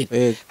Israel.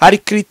 Hari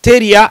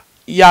criteria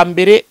ya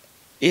mbere,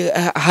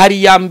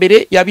 hari ya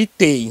mbere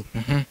yabiteye.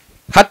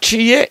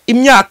 Haciye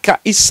imyaka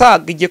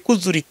isaga igiye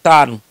kuzura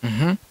 5,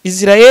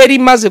 Israel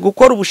imaze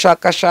gukora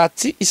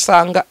ubushakashatsi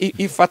isanga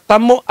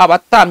ifatamo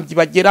abatambyi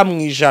bagera mu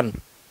 100.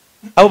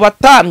 Abo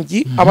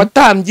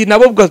abatambyi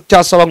nabo bwo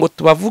cyasaba ngo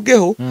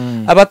tubavugeho.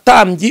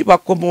 Abatambyi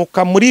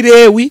bakomoka muri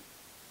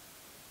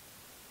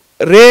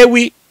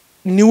Lewi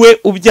niwe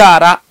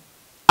ubyara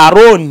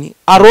Aroni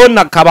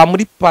akaba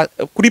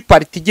kuri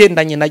pariti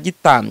igendanye na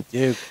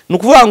gitambyi.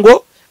 Nukuvuga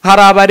ngo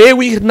hari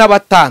Abalewi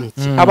n'abatambyi.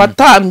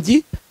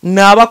 Abatambyi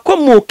ni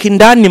abakomoka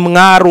indani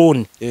mwa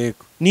Aroni.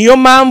 Niyo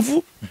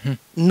mpamvu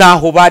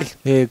naho bari.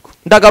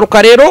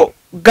 Ndagaruka rero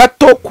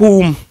gato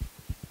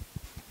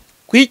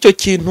kw'icyo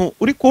kintu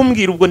uri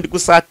kumbwira, ubwo ndi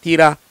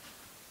gusatira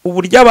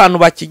uburyo abantu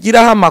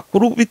bakigiraho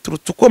amakuru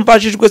biturutse uko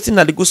mbajijwe,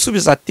 sinari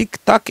gusubiza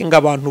TikTok ngo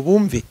abantu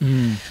bumve.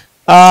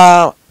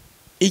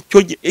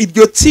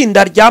 Iryo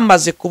tsinda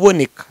ryamaze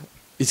kuboneka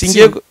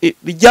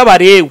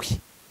ry'Abalewi.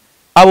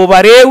 Abo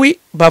Balewi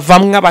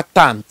bavamwe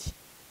abatambyi.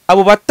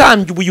 Abo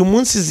batambyi uyu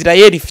munsi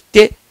Israel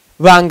ifite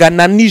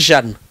bangana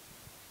n'100.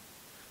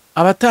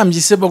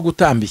 Abatambyi se bo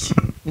gutambiye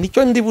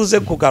nicyo ndibuze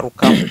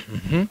kugaruka.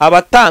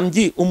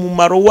 Abatambyi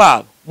umumaro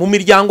wabo mu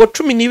miryango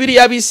 12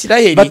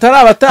 y'Abisirayeli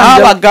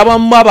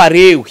abagabamo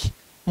Abalewi.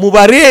 Mu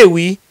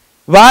Balewi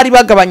bari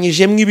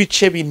bagabanyijemo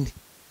ibice 4.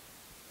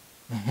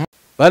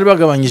 Bari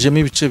bagabanyijemo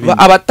ibice 4.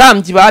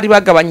 Abatambyi bari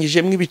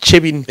bagabanyijemo ibice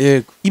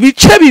 4.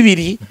 Ibice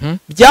 2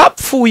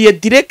 byapfuye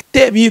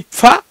direct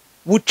bipfa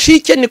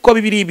bucike, niko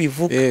Bibiri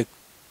bivuga.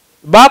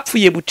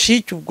 bapfuye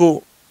bucike,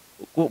 ubwo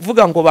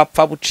uvuga ngo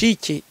bapfa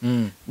bucike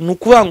ni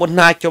ukuvuga ngo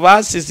ntacyo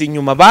basize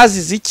inyuma.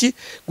 bazize iki?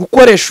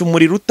 Gukoresha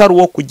umuriro utari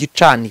uwo ku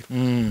gicaniro.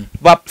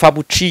 Bapfa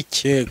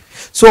bucike.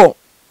 So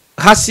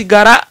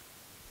hasigara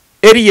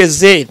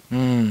Eliyezeri.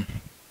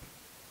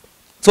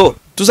 So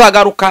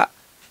tuzagaruka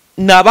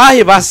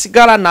nabahe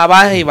basigara,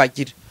 nabahe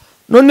bagira.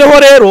 Noneho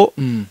rero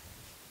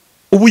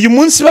ubu uyu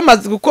munsi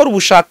bamaze gukora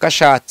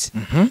ubushakashatsi,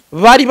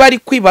 bari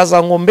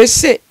kwibaza ngo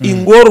mbese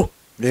ingoro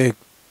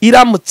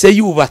iramutse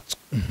yubatswe,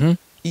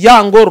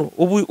 ya ngoro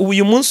ubu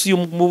uyu munsi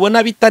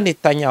mubona bita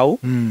Netanyahu.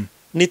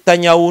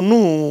 Netanyahu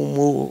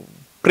ni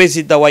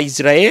perezida wa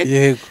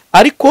Israel,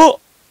 ariko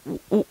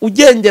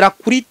ugendera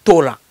kuri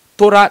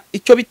Tora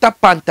icyo bita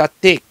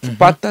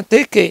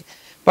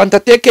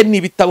Pentateuque ni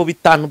ibitabo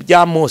 5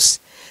 bya Mose.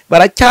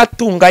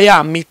 Baracyatunga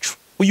ya mico.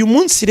 Uyu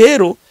munsi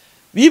rero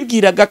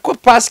bibwiraga ko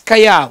Pasika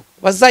yabo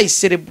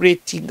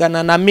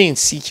bazayicelebratingana na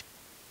Mensiya.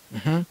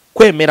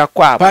 Kwemera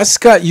kwabo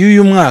Pasika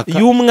y'uyu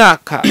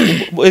mwaka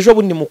ejo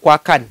bundi mu kwa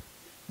 4.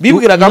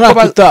 Bibwiraga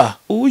ko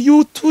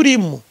uyu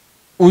turimo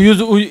uyu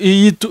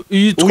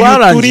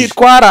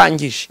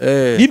twarangije.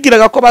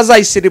 Bibwiraga ko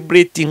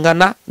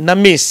bazayicelebratingana na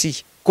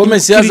Mensiya. Ko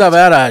Mensiya azaba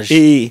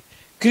yaraje.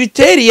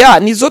 Criteria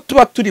nizo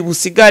tuba turi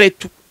busigare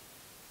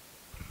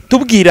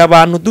tubwira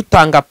abantu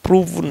dutanga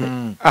proof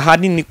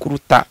ahanini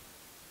kuruta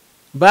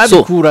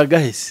babikuraga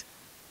hese.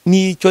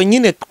 Ni icyo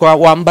nyine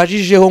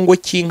twawambajijeho ngo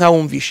cy'inka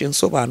wumvishe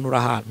nsobanura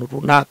ahantu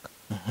runaka.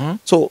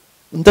 So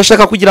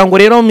ndashaka kugira ngo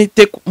rero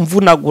mite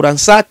mvunagura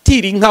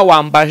nsatira inka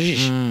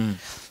wambajije.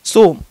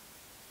 So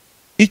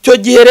icyo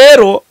gihe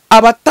rero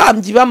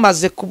abatambyi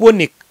bamaze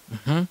kuboneka,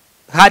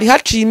 hari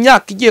haciye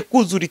imyaka igiye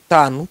kuzura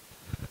 5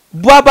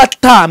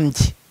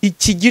 b'abatambyi.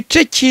 Iki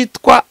gice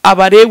cyitwa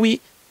Abalewi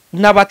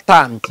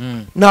n'abatambyi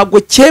ntabwo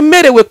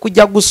cyemerewe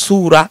kujya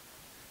gusura.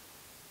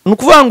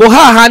 Nukuvuga ngo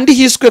hahandi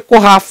hiswe ko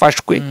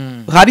hafashwe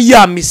hari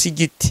ya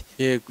misigiti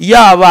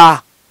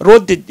yaba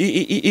Rode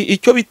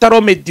icyo bita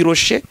Rome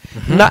Diroshe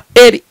na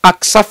El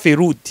Aqsa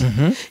Ferud.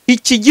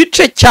 Iki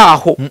gice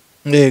cyaho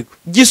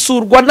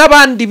gisurwa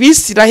n'abandi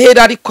Bisiraheli,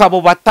 ariko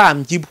abo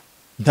batambyi bo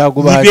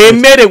ntabwo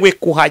bemerewe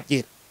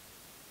kuhagera.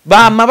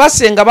 Bama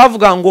basenga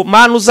bavuga ngo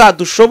Mana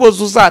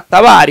uzadushoboza,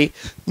 uzatabare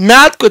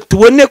natwe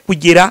tubone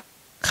kugera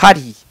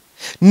hari.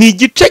 Ni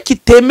igice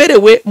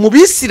kitemerewe mu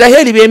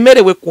Bisiraheli,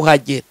 bemerewe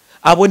kuhagera,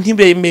 abo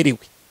ntibemerewe.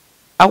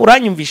 Aho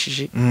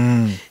uranyumvishije?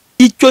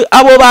 Icyo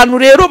abo bantu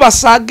rero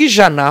basaga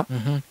 100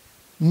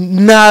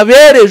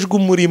 naberejwe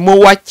umurimo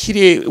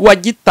wa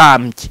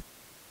gitambye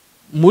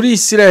muri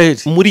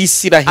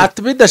Isiraheli.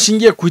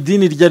 Atubidashingiye ku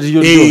idini rya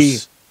ryo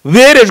ryose.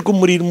 Berejwe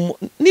umurimo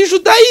ni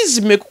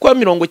Judaisme, kuko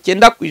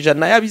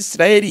 90%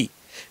 y'Abisiraheli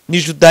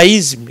ni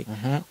Judaisme.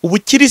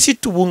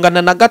 Ubukirisitu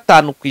bungana na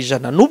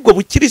 5%. Nubwo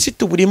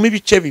bukirisitu burimo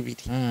ibice 2.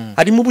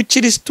 Harimo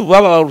ubukirisitu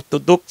baba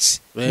Orthodox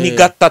ni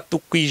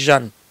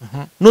 3%.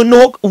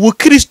 Noneho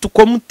ubukristo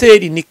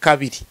komuteri ni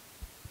 2.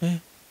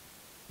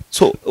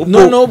 So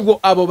ubwo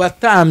abo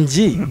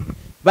batambyi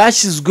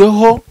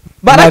bashyizweho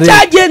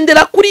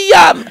baracyagendera kuri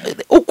ya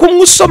uko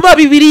musoma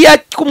Bibiliya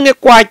kumwe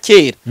kwa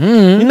kera.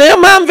 Ni nayo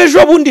mpamvu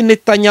ejo bundi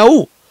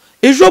Netanyahu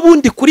ejo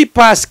bundi kuri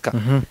Pasika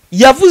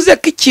yavuze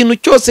ko ikintu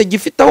cyose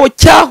gifite aho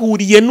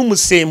cyahuriye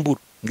n'umusemburo,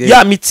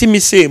 ya mitsima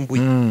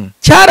isembuye,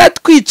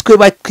 cyaratwitswe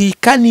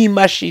batwika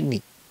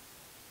n'imashini.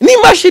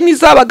 N'imashini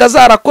zabaga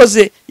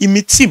zarakoze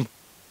imitsima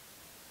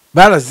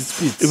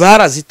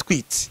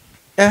barazitwitse.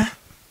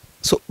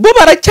 So bo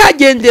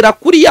baracyagendera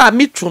kuri ya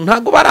mico,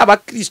 ntago bari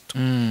abakristo.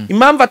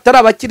 Impamvu atari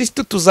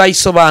abakristo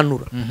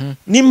tuzayisobanura.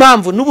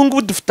 N'impamvu n'ubu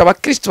ngubu dufite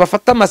abakristo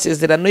bafata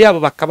amasezerano yabo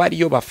bakaba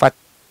ariyo bafata,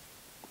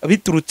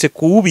 biturutse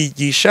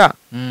kuwubigisha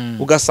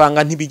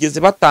ugasanga ntibigeze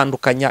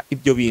batandukanya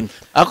ibyo bintu.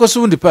 Ako se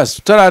ubundi pasi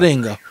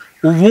tutararenga,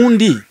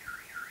 ubundi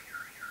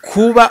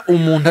kuba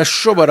umuntu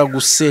ashobora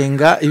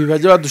gusenga, ibi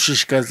bajya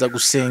badushishikariza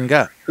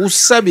gusenga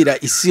usabira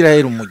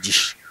Isiraheli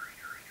umugisha,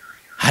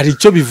 hari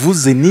icyo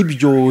bivuze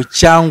nibyo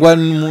cyangwa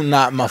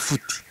na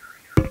mafuti?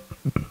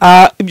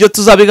 Ibyo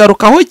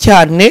tuzabigarukaho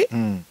cyane.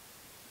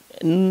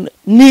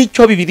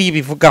 Nicyo Bibiliya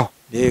bivugaho.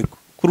 Yego.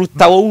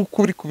 Kuruta wowe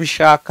ukuri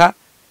kubishaka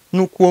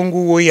nuko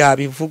nguwo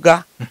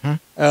yabivuga.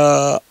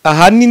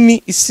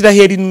 Ahanini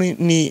Isiraheli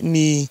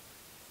ni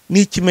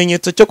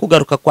ikimenyetso cyo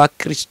kugaruka kwa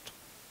Kristo.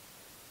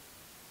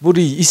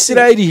 Buri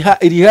Isiraheli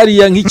iri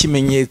hariya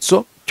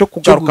nk'ikimenyetso cyo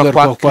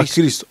kugaruka kwa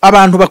Kristo.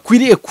 Abantu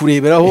bakwiriye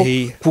kureberaho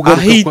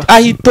kugaruka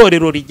aho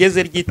itorero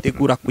rigeze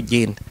ryitegura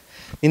kugenda.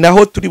 Ni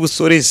naho turi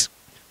busoreze.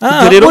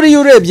 Buri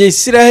urebye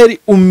Isiraheli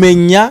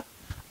umenya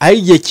aho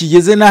igihe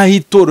kigeze n'aho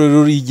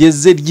itorero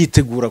rigeze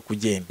ryitegura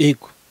kugenda.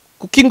 Yego.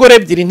 Kuko ingoro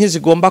ebyiri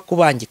ntizigomba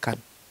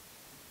kubangikana.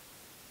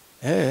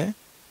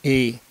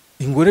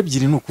 Ingoro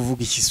ebyiri ni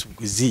ukuvuga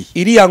ikisuguzi.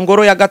 Iriya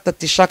ngoro ya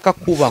gatatu ishaka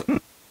kubaho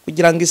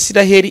kugira ngo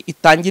Isiraheli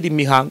itangire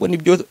imihango,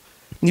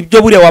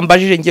 nibyo buriya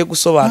wambajije ngiye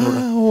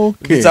gusobanura.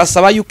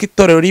 Bizasaba yuko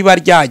itorero riba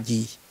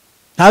ryagiye.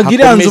 Ntabwo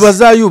iriya nzu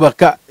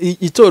bazayubaka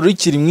itorero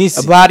rikiri mu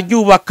isi.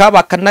 Baryubaka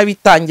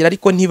bakanabitangira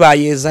ariko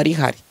ntibayeza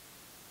rihari.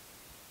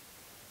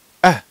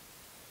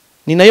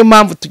 ni nayo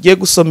mpamvu tugiye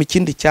gusoma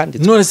ikindi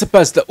cyanditswe. none se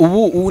pastor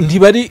ubu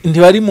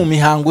ntibari mu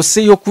mihango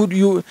se yo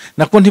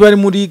nako ntibari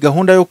muri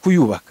gahunda yo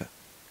kuyubaka?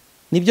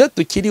 Nibyo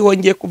tukiriho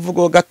ngiye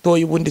kuvugaho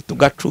gatoya, ubundi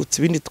tugacutsa,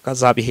 ibindi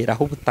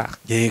tukazabiheraho ubutaha.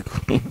 Yego.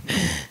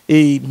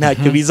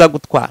 Ntacyo biza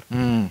gutwara.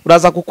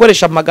 Uraza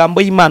gukoresha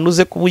amagambo y'Imana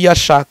uze kuba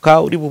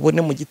uyashaka, uri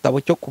bubone mu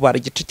gitabo cyo kubara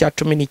igice cya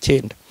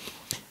 19.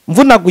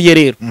 Mvunaguye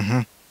rero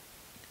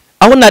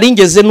aho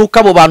naringeze nuko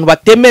abo bantu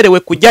batemerewe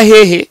kujya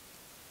hehe,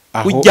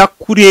 kujya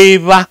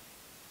kureba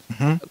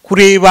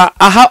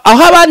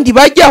aho abandi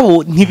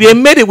bajyaho,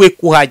 ntibemerewe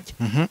kuhajya.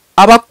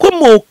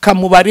 Abakomoka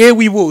mu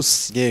Barewi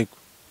bose, yego,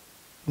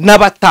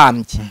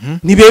 n'abatambyi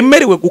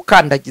ntibemerewe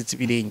gukandagiza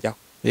ibirenge aho.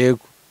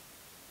 Yego.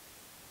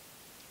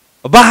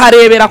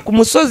 Baharebera ku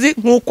musozi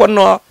nk'uko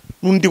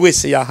n'undi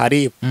wese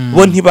yahareba,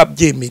 bo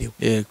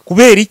ntibabyemerewe.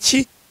 Kubera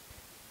iki?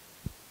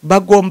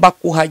 Bagomba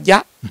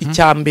kuhajya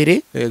icya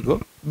mbere,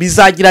 yego,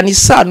 bizagirana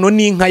isano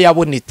n'inka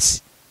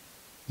yabonetse.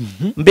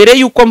 Mbere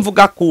yuko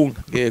mvuga ku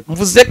nka,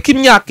 mvuze ko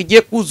imyaka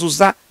igiye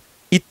kuzuza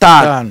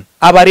 5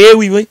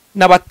 Abarewi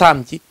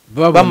n'abatambyi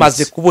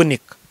bamaze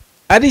kuboneka.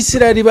 Ari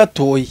Isirayeli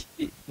batoye,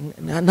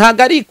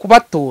 ntago ari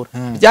kubatora,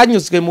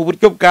 byanyuzwe mu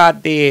buryo bwa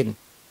ADN.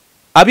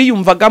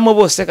 Abiyumvagamo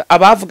bose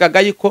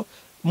abavugaga yuko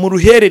mu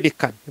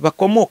ruhererekane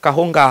bakomoka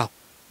aho ngaho,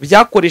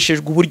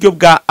 byakoreshejwe uburyo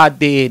bwa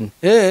ADN.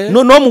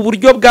 Noneho mu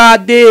buryo bwa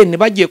ADN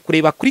bagiye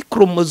kureba kuri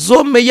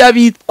kromozome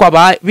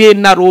y'abitwa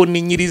bene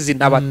Aroni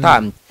nyirizina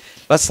abatambyi,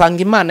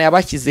 basanga Imana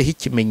yabashyizeho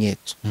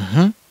ikimenyetso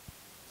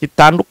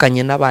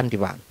gitandukanye n'abandi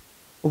bantu.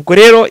 Ubwo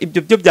rero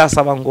ibyo byo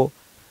byasaba ngo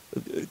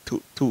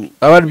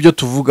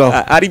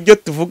ari byo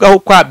tuvugaho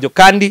kwabyo,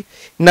 kandi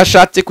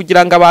nashatse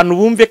kugira ngo abantu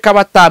bumve ko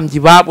abatambyi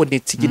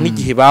babonetse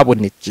n'igihe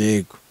babonetse.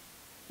 Yego.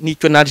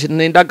 Nicyo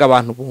nendaga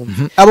abantu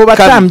bumve. Abo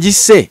batambyi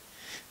se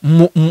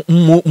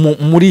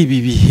muri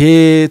ibi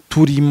bihe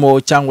turimo,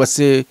 cyangwa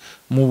se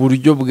mu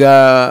buryo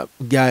bwa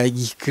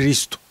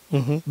Gikristo,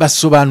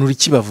 basobanura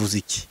iki, bavuze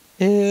iki?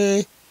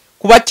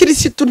 Ku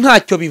bakirisitu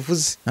ntacyo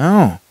bivuze,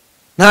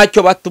 ntacyo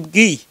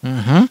batubwiye,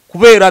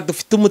 kubera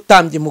dufite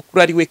umutambyi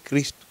mukuru ari we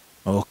Kristo.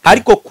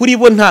 Ariko kuri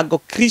bo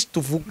ntago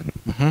Kristo uvuga,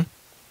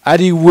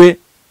 ari we,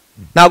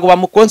 ntago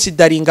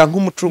bamukonsidaringa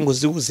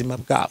nk'umucunguzi w'ubuzima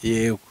bwabo.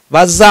 Yego.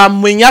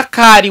 Bazamenya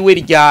ko ari we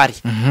ryari.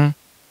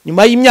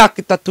 Nyuma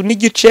y'imyaka 3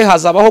 n'igice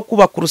hazabaho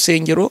kubaka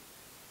urusengero.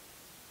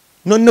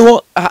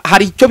 Noneho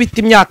hari icyo bita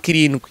imyaka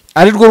 7,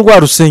 ari rwo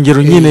rwa rusengero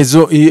nyine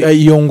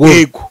iyo ngo.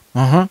 Yego.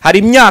 Hari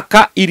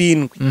imyaka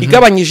 7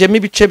 igabanyijemo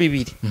ibice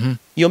bibiri.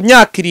 Iyo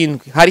myaka 7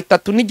 hari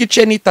 3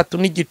 n'igice n'3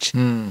 n'igice.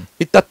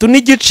 3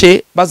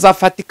 n'igice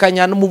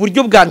bazafatikanya mu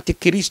buryo bwa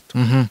antikristo.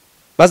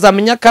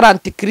 Bazamenya ko ari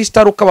antikristo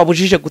ari uko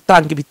babujije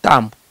gutanga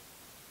ibitambo.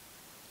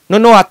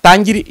 Noneho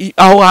hatangira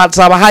aho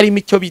hazaba harimo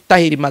icyo bita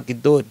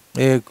Herimagedoni.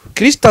 Yego.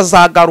 Kristo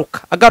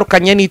azagaruka,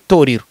 agarukanye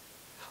n'itorero.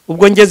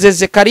 Ubwo ngeze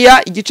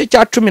Zekariya igice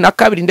cya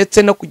 12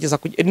 ndetse no kugeza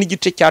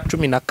n'igice cya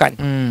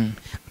 14.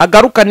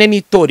 Agarukane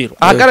n'itorero,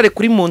 ahagarare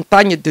kuri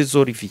montagne des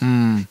Oliviers.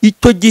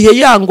 Icyo gihe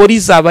ya ngoro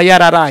izaba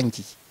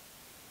yararangiye.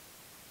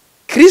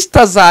 Kristo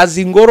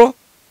azaza ingoro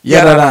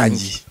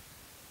yararangiye.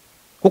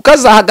 Kuko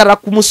azahagarara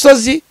ku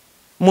musozi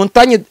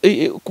montagne,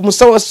 ku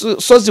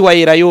musozi wa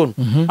Elayono.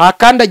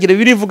 Akandagira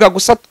birivuga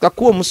gusatuka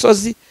k'uwo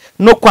musozi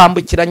no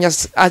kwambukiranya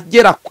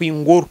agera ku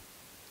ingoro.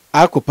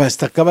 Ako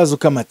pastor kabazo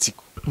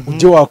k'amatsiko,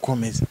 ujye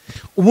wakomeza.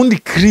 Ubundi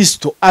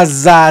Kristo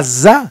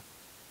azaza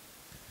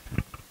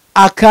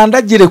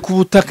akandagire ku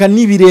butaka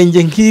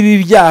n'ibirenge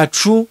nk'ibi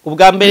byacu.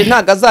 Ubwa mbere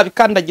ntago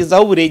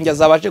azabikandagizaho uburenge,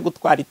 azabaje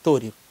gutwara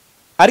itorero,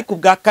 ariko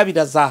ubwa kabiri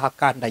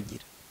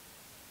azahakandagira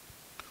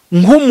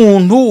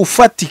nk'umuntu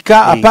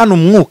ufatika, apana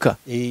umwuka.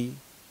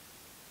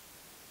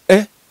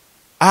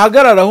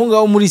 Ahagarara aho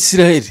ngaho muri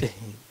Isirayeli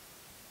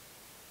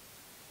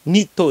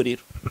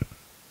n'itorero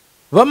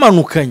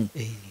bamanukanye.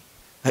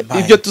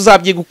 Ibyo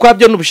tuzabyiga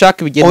ukwabyo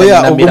n'ubushake bigendanye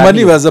na mirani. Ubwo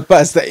nibaza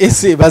pastor,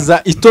 ese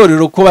baza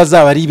itorero ko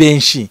bazaba ari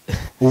benshi,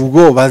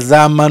 ubwo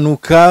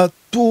bazamanuka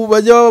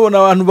bajya babona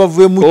abantu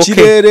bavuye mu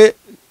kirere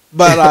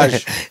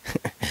baraje.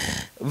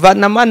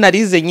 Vanama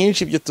analize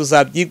nyinshi, ibyo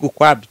tuzabyiga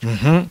ukwabyo.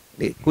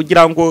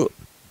 kugira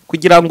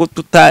ngo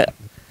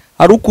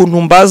hari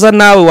ukuntu mbaza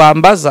nawe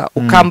wambaza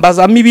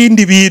ukambazamo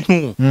ibindi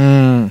bintu.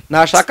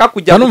 Nashaka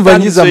kujya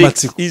gutanga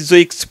izo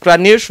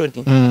explanation,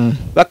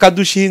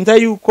 bakadushinja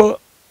yuko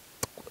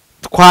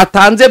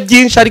twatanze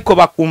byinshi ariko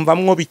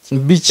bakumvamwo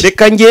biki.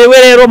 Reka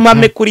ngewe rero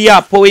mame kuri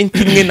ya point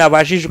imwe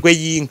nabajijwe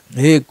y'inka.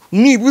 Yego.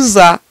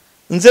 Nibuza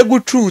nze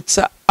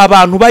gucutsa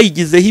abantu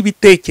bayigizeho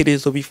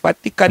ibitekerezo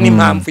bifatika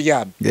n'impamvu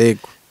yabyo.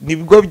 Yego.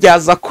 Nibwo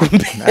byaza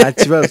kumbe. Nta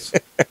kibazo.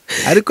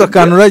 Ariko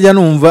akantu urajya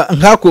numva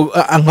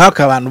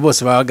nk'ako abantu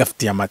bose baba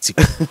gafitiye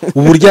amatsiko.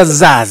 Uburyo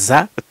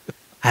azaza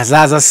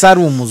sari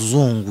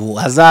umuzungu,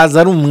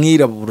 azaza ari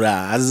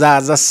umwirabura,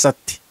 azaza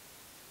sati.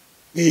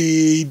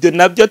 Ibyo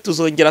nabyo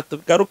tuzongera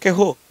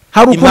tugarukeho.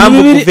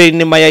 Impamvu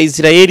guverinoma ya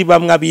Isirayeli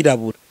bamwe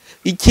abirabura.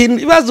 Ikintu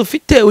ibibazo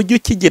ufite ujye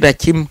ukigira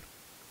kimwe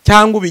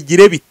cyangwa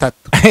ubigire bitatu.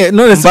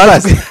 None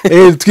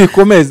se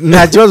twikomeze,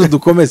 nta kibazo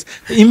dukomeze.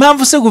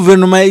 Impamvu se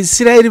guverinoma ya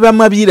Isirayeli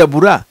bamwe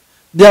abirabura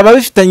byaba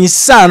bifitanye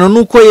isano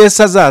nuko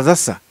Yesu azaza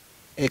sa?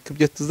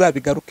 ibyo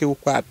tuzabigaruke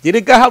ukwabye.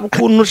 Rega haba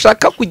ukuntu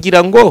ushaka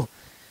kugira ngo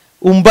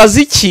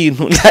umbaze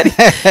ikintu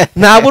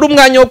ntabura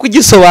umwanya wo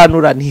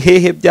kugisobanura, ni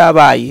hehe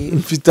byabaye.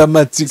 mfite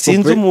amatsiko.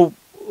 Sinzi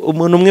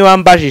umuntu umwe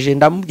wambajije,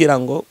 ndamubwira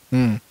ngo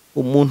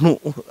umuntu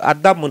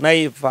Adamu na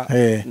Eva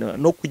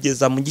no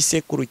kugeza mu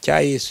gisekuru cya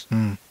Yesu,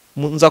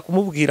 nza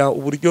kumubwira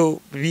uburyo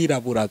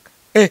biraburaga.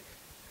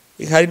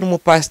 Hari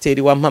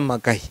n'umupasiteri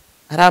wampamagaye,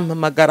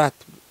 arampamagara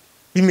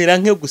bimera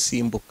nko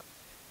gusimbuka,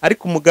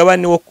 ariko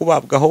umugabane wo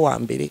kubabwaho wa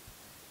mbere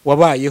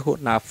wabayeho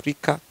na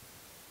Afurika,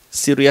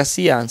 siru ya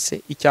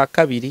siyanse. Icya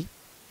kabiri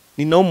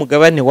ni nawo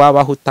mugabane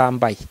wabaho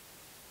utambaye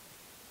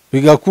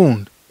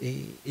bigakunda.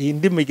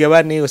 Indi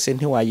migabane yose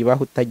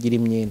ntiwayibaho utagira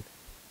imyenda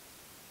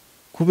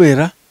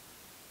kubera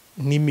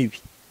ni mibi.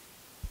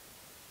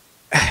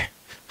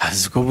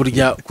 Aziko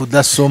burya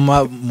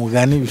kudasoma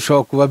mugani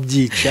bishobora kuba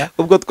byica.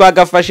 Ubwo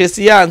twagafashe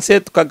siyanse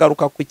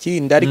tukagaruka ku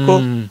kindi,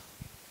 ariko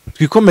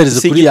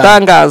twikomereze kuri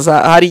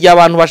igitangaza. Hari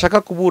abantu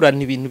bashaka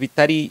kuburana ibintu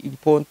bitari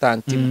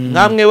important.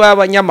 Nkamwe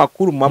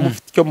w'abanyamakuru muba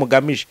mufite icyo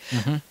mugamije.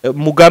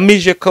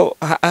 Mugamije ko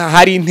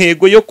hari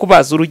intego yo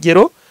kubaza.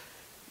 Urugero,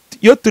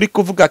 iyo turi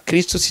kuvuga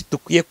Kristo, si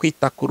tukwiye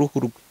kwita ku ruhu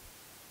rwe.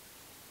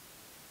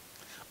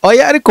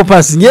 Oya, ariko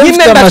pasi nyine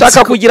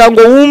ndashaka kugira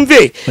ngo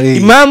wumve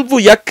impamvu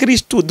ya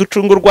Kristo.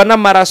 Ducungurwa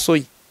n'amaraso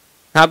ye,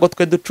 ntago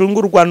twe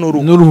ducungurwa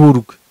n'uruhu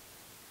rwe.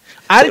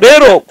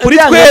 Rero kuri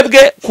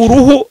twebwe ku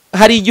ruhu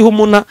hari igihe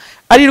umuntu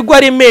arirwa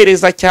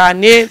aremereza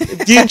cyane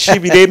byinshi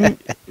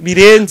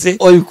birenze.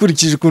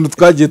 Ukurikije ukuntu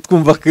twagiye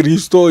twumva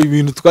Kristo,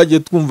 ibintu twagiye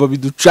twumva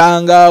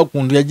biducanga,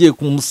 ukuntu yagiye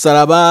ku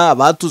musaraba,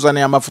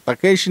 abatuzaniye amafuta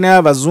kenshi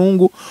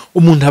n'abazungu,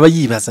 umuntu aba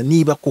yibaza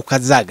niba kuko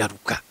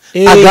azagaruka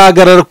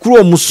agahagarara kuri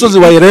uwo musozi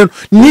wa Yereno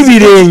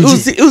n'ibirenge.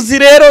 Uzi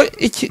rero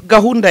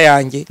gahunda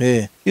yanjye,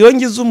 iyo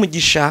ngize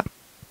umugisha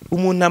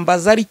umuntu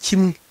ambaza ari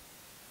kimwe,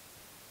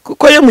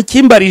 kuko iyo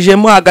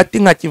mukimbarijemo hagati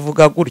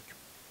nkakivuga gutyo,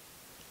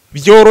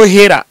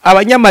 byorohera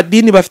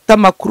abanyamadini bafite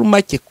amakuru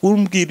make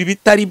kumbwira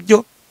ibitari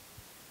byo,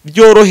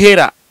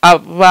 byorohera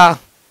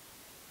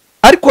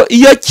ariko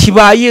iyo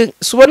kibaye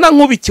subona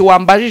nk'ubiki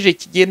wambajije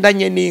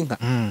kigendanye n'inka,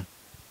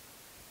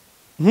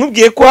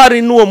 nkubwiye ko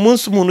hari n'uwo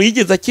munsi umuntu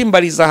yigeze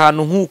akimbariza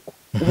ahantu nk'uko,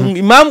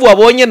 impamvu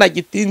wabonye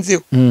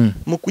nagitinzeho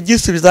mu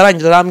kugisubiza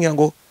arangira arambwira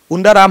ngo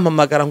undi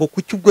arampamagara ngo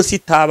kuki ubwo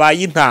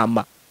sitabaye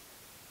intama.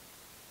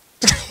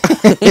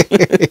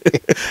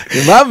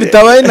 Impamvu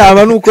itabaye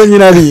intama nuko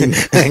nyina ari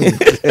inka.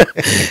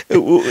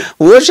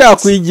 Uwo ushaka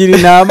kuyigira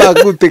intama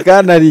gute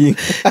kandi ari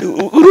inka?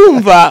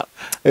 Urumva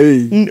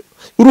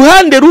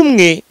uruhande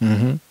rumwe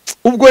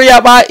ubwo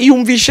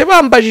yumvishe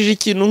bambajije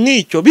ikintu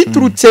nk'icyo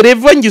biturutse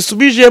revo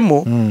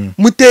ngisubijemo,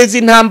 muteza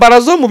intambara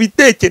zo mu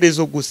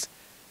bitekerezo gusa.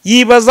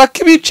 Yibaza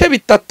ko ibice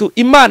bitatu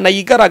Imana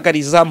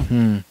yigaragarizamo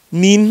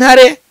ni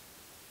intare,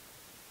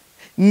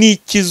 ni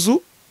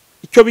ikizu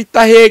icyo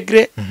bita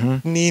hegre,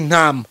 ni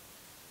intama.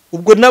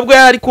 Ubwo nabwo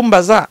yari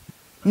kumbaza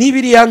niba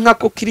iriya nka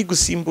ko kiri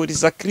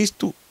gusimburiza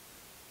Kristo,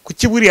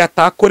 kuki buriya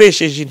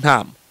atakoresheje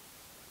intama.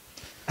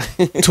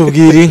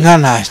 Tubwira inka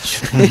ntacyo.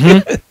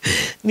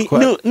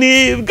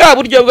 Ni bwa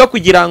buryo bwo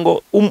kugira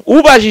ngo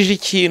ubajije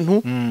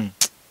ikintu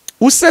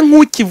use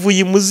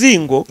nk'ukivuye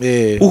umuzingo,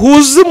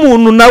 uhuze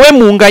umuntu nawe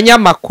munganya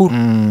amakuru.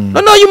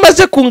 Noneho iyo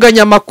umaze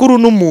kunganya amakuru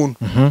n'umuntu,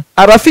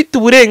 aba afite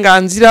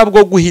uburenganzira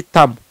bwo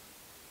guhitamo.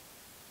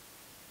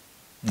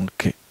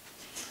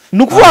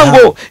 Ni ukuvuga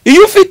ngo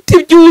iyo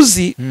ufite ibyo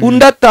uzi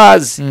undi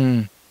atazi,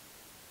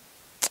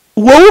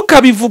 wowe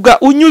ukabivuga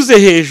unyuze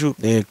hejuru,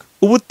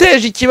 uba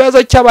uteje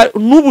ikibazo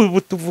n'ubu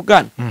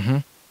butuvugana.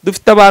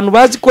 Dufite abantu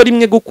bazi ko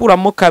rimwe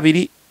gukuramo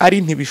kabiri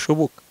ari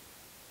ntibishoboka.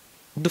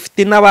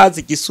 Dufite n'abazi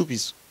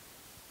igisubizo.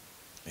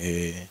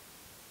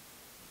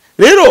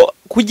 Rero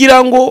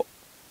kugira ngo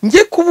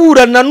njye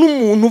kuburana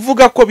n'umuntu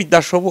uvuga ko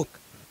bidashoboka,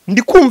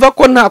 ndi kumva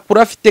ko nta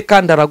kuri afite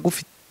kandi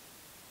aragufite.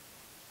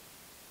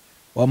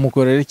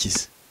 Wamukorera iki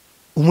se?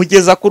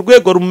 Umugeza ku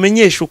rwego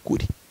rumumenyesha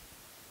ukuri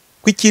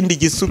kw'ikindi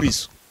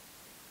gisubizo.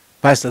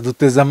 Pastor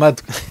duteze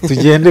amatwi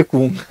tugende ku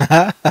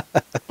nka.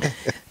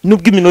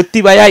 Nubwo iminota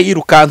iba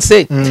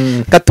yayirukanse,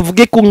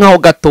 katuvuge ku nkaho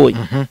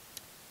gatoya.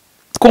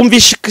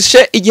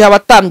 Twumvishe igihe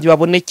abatambyi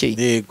babonekeye.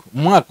 Yego,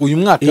 uyu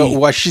mwaka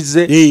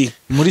washize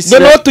muri se.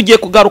 Noneho tugiye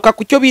kugaruka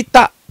ku cyo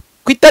bita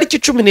ku itariki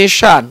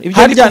 15.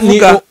 Ibyo ndi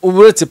kuvuga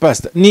uburetse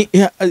Pastor ni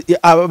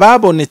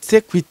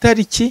babonetse ku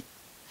itariki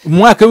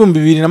umwaka wa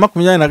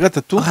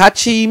 2023.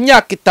 Haciye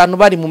imyaka 5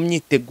 bari mu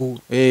myiteguro.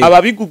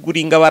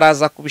 Ababiguguringa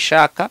baraza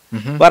kubishaka,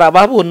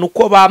 barababona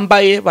uko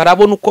bambaye,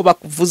 barabona uko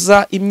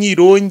bakuvuza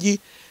imyirongi,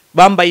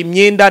 bambaye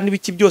imyenda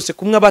n'ibiki byose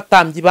kumwe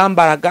abatambyi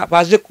bambaraga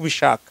baje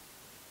kubishaka.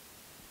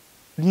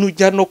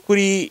 Nujya no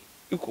kuri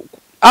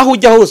aho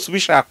ujya hose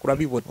ubishaka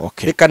urabibona.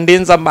 Reka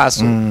ndenza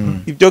amaso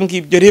ibyo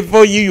ngibyo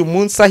revo y'uyu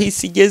munsi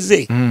ahisi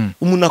igeze.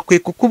 Umuntu akwiye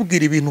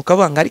kukubwira ibintu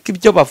ukabanga ariko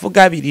ibyo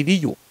bavuga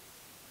biririyo.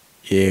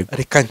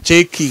 Reka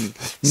checking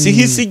si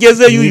hisi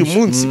igeze y'uyu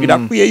munsi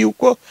birakwiye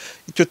yuko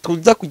icyo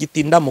tuza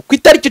kugitindamo ku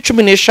itariki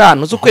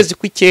 15 z'ukwezi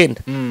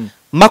kw'icyenda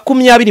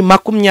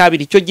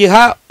 2020. Icyo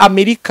gihe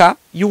Amerika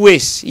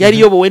US yari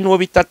yobowe n'uwo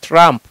bita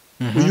Trump,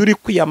 uyu uri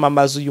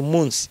kwiyamamaza uyu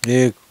munsi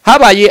yego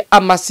habaye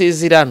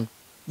amasezerano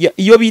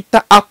iyo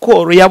bita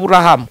akoro ya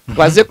Aburahamu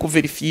baze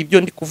kuverifiya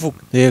ibyo ndi kuvuga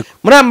yego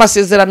muri aya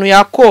masezerano ya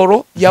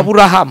akoro ya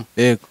Aburahamu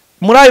yego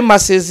muri ayo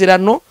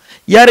masezerano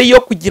yari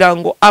yo kugira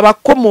ngo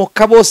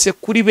abakomoka bose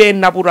kuri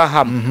bene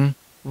Aburahamu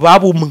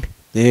babumwe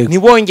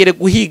ntibongere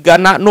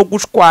guhigana no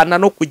gushwana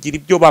no kugira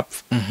ibyo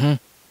bapfa.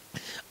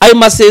 Ayo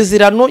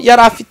masezerano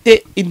yari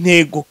afite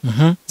intego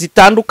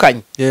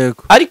zitandukanye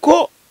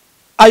ariko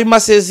ayo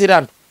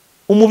masezerano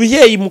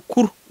umubyeyi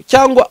mukuru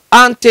cyangwa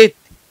antete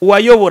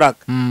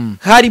uwayoboraga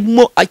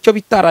harimo icyo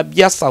bita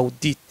Arabia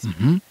Saudite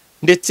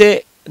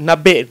ndetse na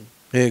Ben.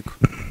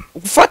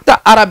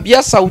 Gufata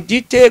Arabia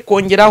Saudite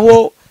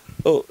kongeraho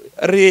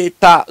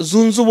leta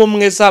zunze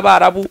ubumwe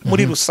z'Abarabu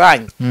muri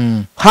rusange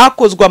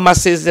hakozwe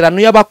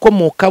amasezerano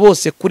y'abakomoka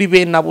bose kuri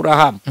bene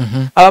Aburahamu.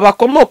 Aba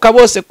bakomoka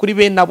bose kuri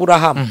bene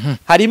Aburahamu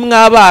harimo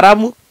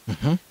Abarabu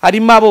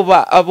harimo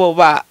abo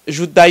ba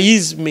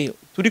Judaisme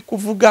turi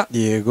kuvuga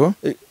yego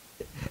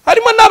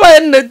harimo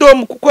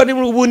n'abaenedomu kuko ni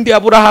ubundi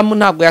Aburahamu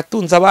ntabwo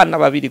yatunze abana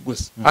babiri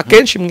gusa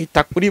akenshi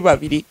mwita kuri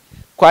babiri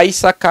kwa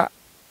Isaka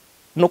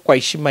no kwa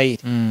Ishimayeli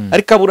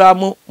ariko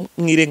Aburahamu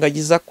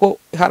mwirengagiza ko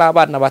hari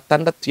abana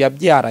batandatu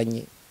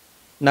yabyaranye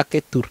na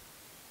Ketura.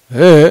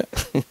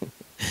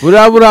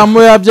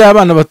 Aburahamu yabyaye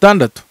abana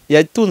batandatu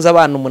yatunze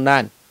abana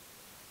 8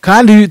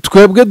 kandi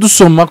twebwe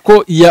dusoma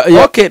ko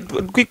okay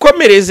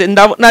twikomereze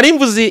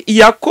narimvuze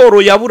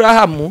iyakoro ya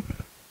Aburahamu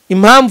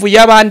impamvu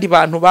y'abandi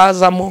bantu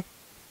bazamo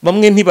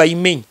bamwe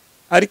ntibayimenye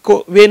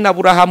ariko bene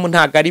Aburahamu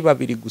ntago ari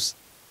babiri gusa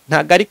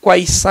ntago ari kwa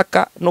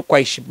Isaka no kwa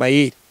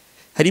Ishimayeli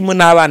harimo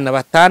n'abana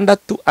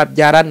batandatu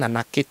abyarana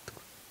na Ketura.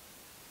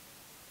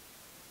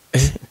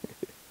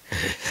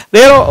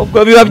 Rero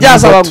ubwo biba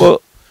byasaba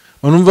ngo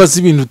urumva si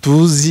ibintu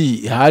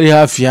tuzi hari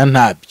hafi ya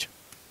ntabyo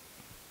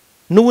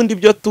n'ubundi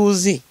byo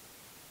tuzi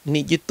ni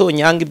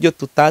igitonyanga ibyo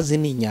tutazi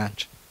ni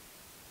inyanja.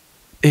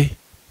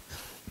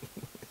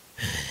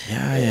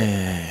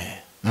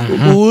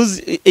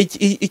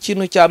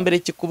 Ikintu cya mbere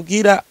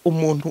kikubwira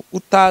umuntu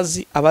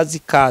utazi abazi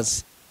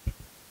kazi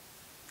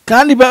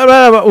kandi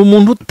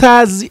umuntu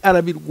utazi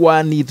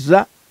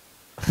arabirwanirira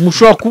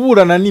mushobora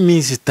kuburana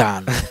n'iminsi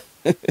 5.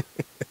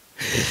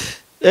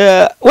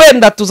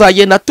 Wenda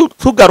tuzagenda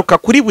tugaruka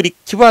kuri buri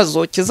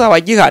kibazo kizaba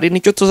gihari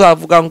nicyo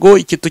tuzavuga ngo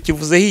iki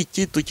tukivuzeho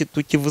iki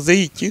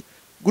tukivuzeho iki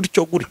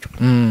gutyo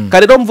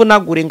karero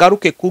mvunagure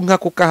ngaruke ku nka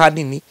kuko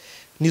ahanini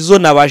nizo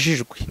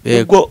nabajijwe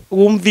ubwo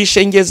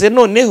wumvishe ngeze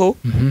noneho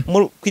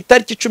ku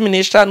itariki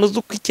 15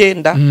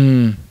 z'ukw'icyenda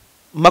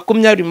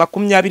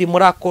 2020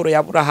 muri akoro ya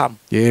Aburahamu.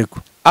 Yego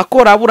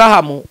akora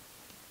Aburahamu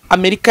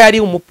Amerika yari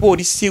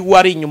umupolisi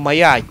wari inyuma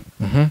yayo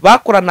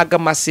bakoranaga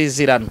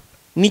amasezerano.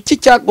 Niki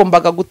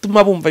cyagombaga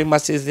gutuma bumva ayo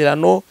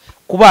masezerano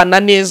kubana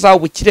neza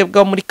ubukire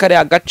bwa muri kare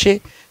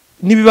agace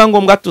nibiba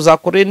ngombwa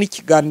tuzakorera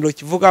n'ikiganiro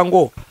kivuga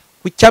ngo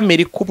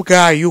kucy'Amerika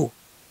ubwayo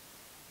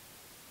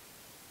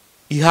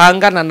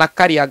ihangana na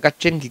kari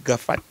agace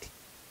ngigafate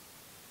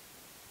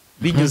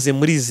binyuze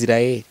muri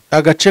Israel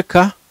agace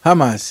ka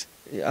Hamas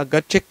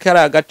agace kari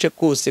agace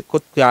kose ko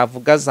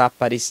twavuga za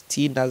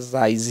Palestina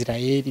za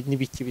Israel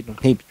n'ibiki bintu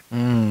nk'ibyo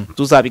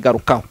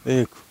tuzabigarukaho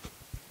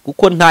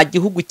kuko nta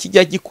gihugu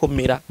kijya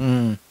gikomera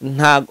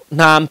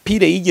nta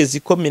mpire yigeze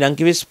ikomera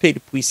ngo ibe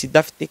superpuissance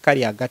idafite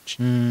kari agace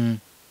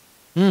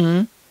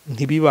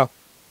ntibibaho.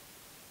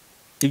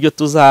 Ibyo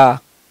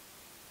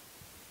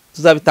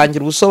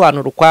tuzabitangira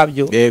ubusobanuro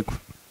kwabyo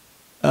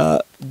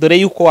dore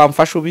yuko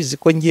wamfasha ubizi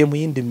ko ngiye mu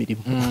yindi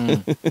mirimo.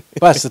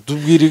 Base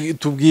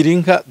tubwira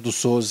inka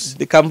dusoze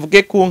reka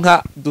mvuge ku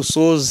nka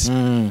dusoze.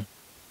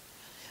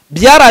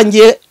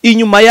 Byarangiye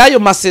inyuma y'ayo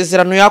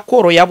masezerano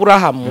y'akoro ya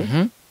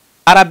Aburahamu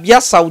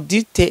Arabia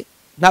Saudite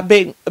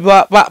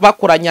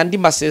bakoranya andi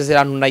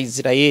masezerano na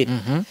Israel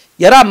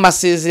yari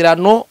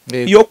amasezerano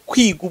yo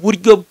kwiga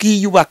uburyo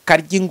bw'iyubaka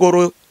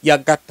ry'ingoro ya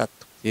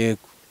gatatu.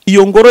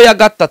 Iyo ngoro ya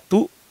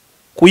gatatu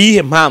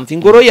kuyihe mpamvu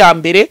ingoro ya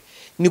mbere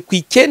ni ku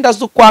 9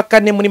 z'ukwa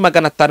 4 muri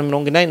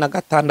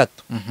 586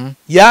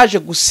 yaje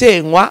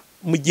gusenywa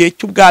mu gihe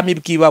cy'ubwami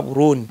bw'i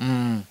Babuloni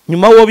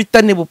nyuma wo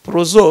bita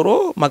Nebuchadnezzar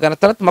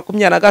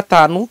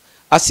 625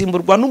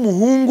 asimburwa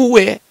n'umuhungu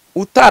we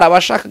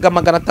utarabashakaga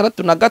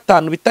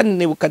 605 bita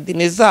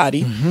Nebukadinezar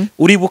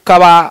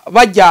uribuka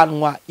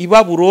bajyanwa i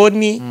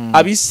Babuloni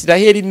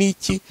Abisiraheli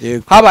n'iki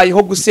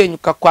habayeho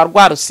gusenyuka kwa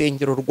rwa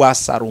rusengero rwa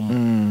Salomo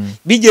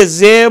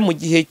bigeze mu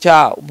gihe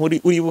cya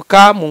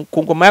uribuka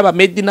ku ngoma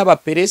y'Abamedi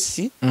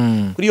n'Abaperesi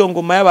kuri iyo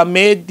ngoma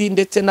y'Abamedi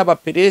ndetse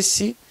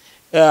n'Abaperesi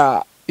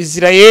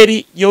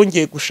Israeli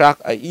yongeye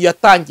gushaka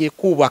yatangiye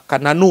kubaka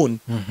nanone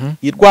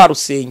irwa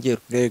rusengero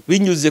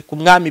binyuze ku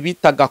mwami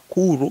bitaga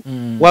Kuro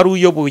wari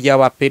uyoboye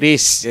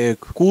Abaperesi.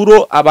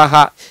 Kuro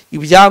abaha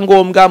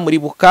ibyangombwa muri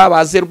buka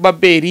ba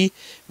Zerubabeli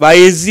ba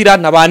Ezira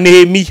na ba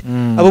Nehemiya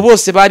abo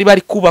bose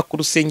bari kubaka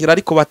urusengero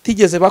ariko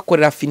batigeze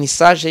bakorera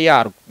finissage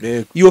yarwo.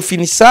 Iyo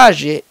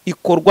finissage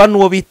ikorwa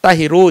n'uwo bita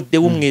Herode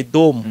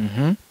w'Umwedomu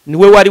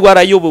niwe wari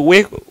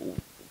warayobowe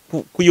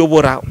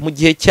kuyobora mu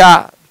gihe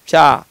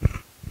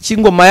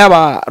cy'ingoma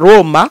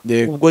y'abaroma,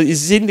 Yego. ubwo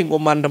izindi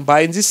ngoma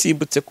mbaye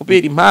nzisimbutse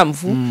kubera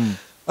impamvu.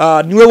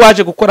 Niwe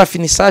waje gukora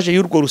finisage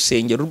y'urwo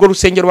rusengero. Urwo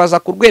rusengero baza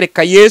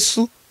kurwereka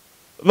Yesu,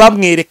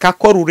 bamwereka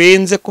ko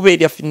rurenze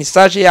kubera ya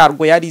finisage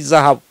yarwo yari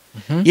izahabu.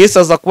 Yesu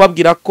aza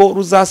kubabwira ko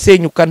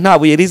ruzasenyuka nta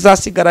buye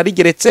rizasigara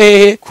rigeretse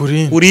hehe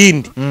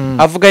kurindi.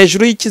 Avuga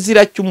hejuru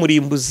y'ikizira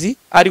cy'umurimbuzi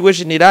ari we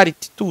General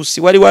Titus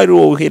wari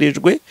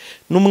woherejwe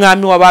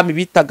n'umwami w'abami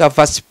bitaga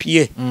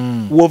Vespasiye.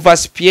 Uwo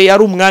Vespasiye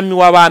yari umwami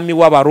w'abami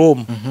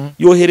w'abaroma.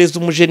 Yohereza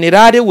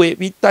umugenerale we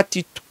bita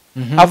Tito.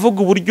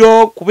 Avuga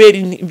uburyo kubera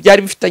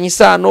byari bifitanye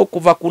isano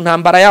kuva ku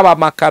ntambara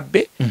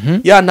y'abamakabe,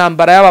 ya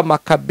ntambara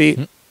y'abamakabe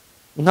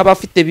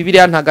nk'abafite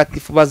Bibiliya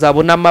ntagatifu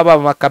bazabonamo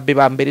abamakabe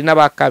ba mbere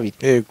n'aba kabiri.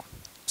 Yego.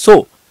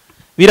 So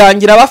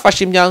birangira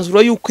bafashe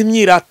imyanzuro y'uko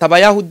imyirata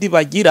abayahudi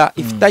bagira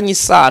ifitanye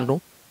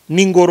isano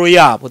n'ingoro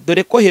yabo,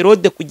 dore ko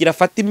Herode kugira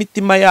afata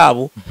imitima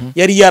yabo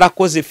yari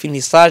yarakoze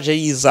finisage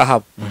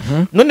y'izahabu.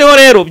 Noneho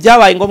rero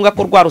byabaye ngombwa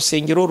ko rwa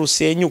rusengero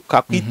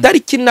rusenyuka ku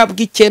itariki nabwo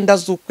 9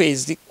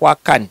 z'ukwezi kwa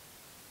kane.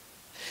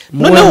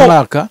 Noneho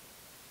mwaka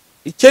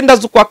 9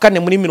 z'ukwa kane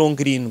muri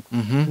 70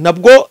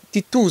 nabwo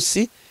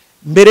Titusi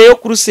mbere yo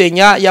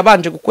kurusenya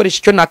yabanje gukoresha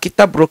icyo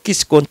nakita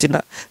brokis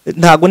continent,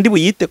 ntago ndi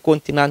buyite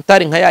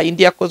continental nka ya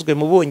indi yakozwe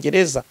mu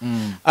Bongereza,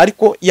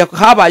 ariko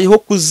habayeho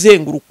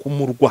kuzenguruka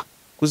umurwa,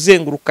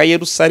 kuzenguruka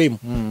Yerusalemu.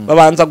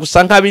 Babanza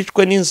gusa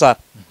nk'abicwe n'inzara,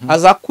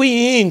 aza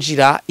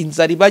kwinjira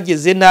inzara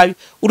ibageze nabi,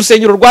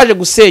 urusengero rwaje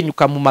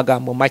gusenyuka mu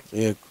magambo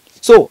make.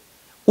 So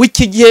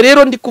iki gihe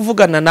rero ndi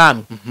kuvugana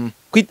namwe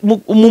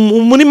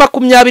muri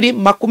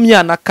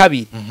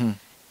 2022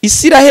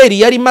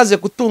 Isiraheli yari maze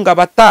gutunga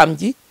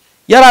abatambyi,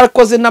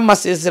 yarakoze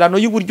n'amasezerano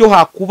y'uburyo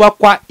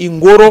hakubakwa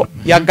ingoro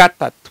ya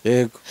gatatu.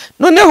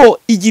 Noneho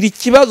igira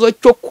ikibazo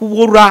cyo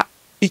kubura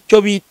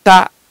icyo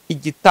bita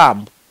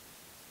igitambo,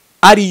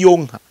 ari yo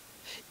nka.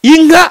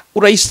 Inka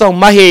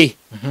urayisoma hehe?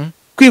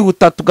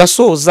 Kwihuta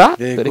tugasoza,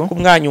 dore ko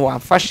umwanya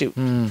wamfashe.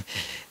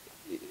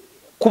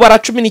 Kubara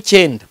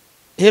 19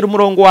 hera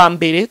umurongo wa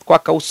mbere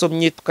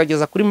twakawusomye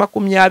tukageza kuri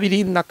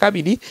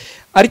 22,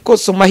 ariko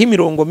somaho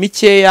imirongo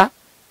mikeya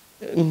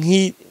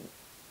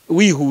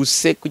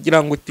wihuse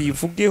kugira ngo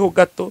tuyivugeho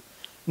gato,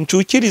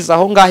 ncukiriza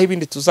aho ngaho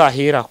ibindi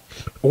tuzaheraho.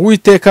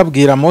 Uwiteka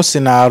abwira Mose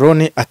na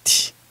Aroni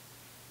ati,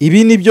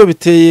 ibi nibyo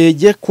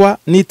bitegekwa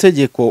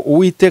n'itegeko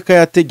Uwiteka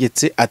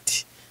yategetse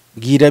ati,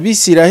 bwira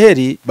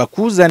Abisiraheli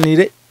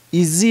bakuzanire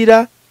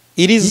iriza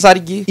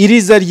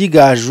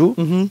ry'igaju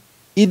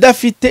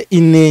idafite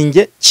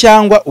inenge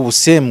cyangwa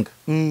ubusembwa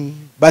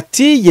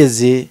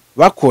batigeze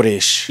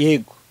bakoresha.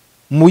 Yego.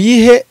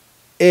 Muyihe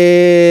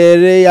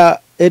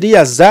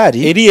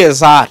Eliyazari.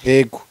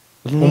 Yego.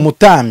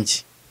 Umutambyi.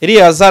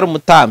 Eliyazari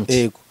umutambyi.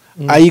 Yego.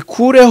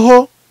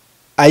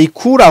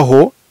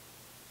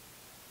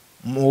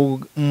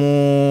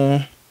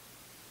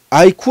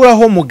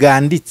 Ayikuraho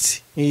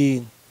muganditse.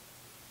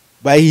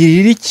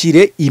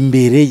 Bayihirikire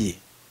imbere ye.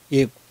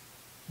 Yego.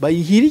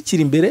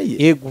 Bayihirikire imbere ye.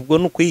 Yego, ubwo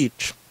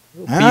nukuyica.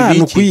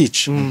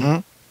 Nukuyica.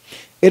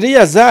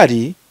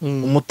 Eliyazari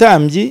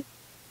umutambyi.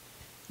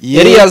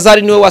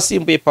 Eliyazari niwe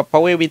wasimbuye papa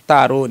we bita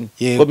Aroni.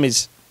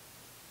 Komeza.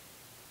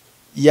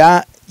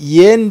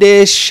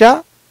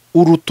 Yendesha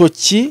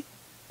urutoki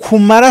ku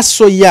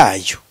maraso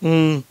yayo.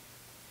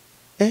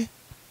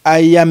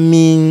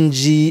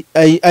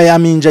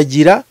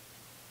 Ayaminjagira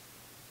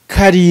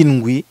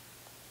karindwi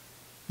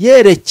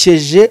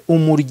yerekeje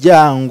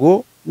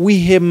umuryango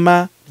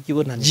w'ihema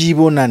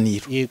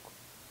ry'ibonaniro.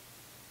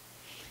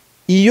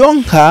 Iyo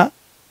nka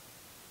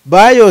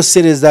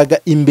bayoserezaga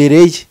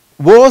imbere ye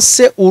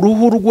bose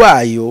uruhu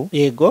rwayo.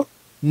 Yego.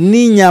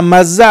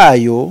 N'inyama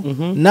zayo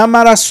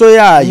n'amaraso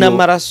yayo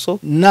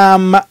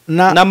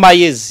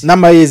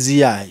n'amayezi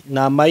yayo.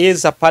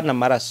 N'amayezi apana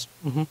amaraso.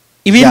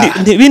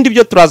 Ibindi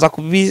byo turaza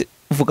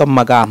kubivuga mu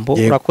magambo.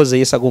 Urakoze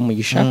Yesu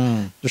agumugisha.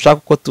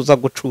 Dushaka ko tuza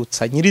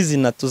gucutsa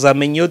nyirizina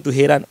tuzamenya iyo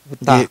duhera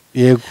gutaha.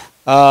 Yego.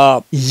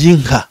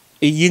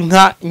 Iyi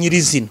nka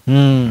nyirizina.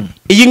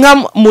 Iyi nka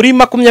muri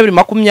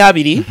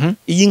 2020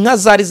 iyi nka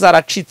zari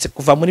zaracitse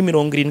kuva muri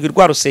 70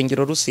 rwa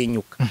rusengero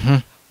rusenyuka.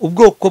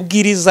 Ubwoko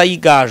bw'iriza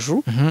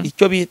y'igaju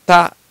icyo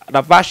bita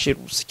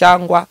ravasherus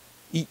cyangwa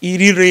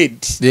iri red.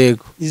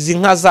 Yego. Izi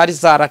nka zari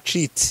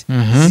zaracitse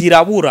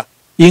zirabura.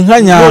 Inka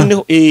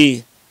noneho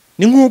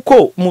ni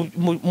nkuko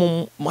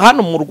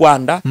hano mu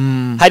Rwanda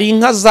hari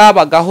inka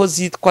zabagaho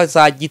zitwa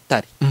za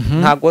gitare.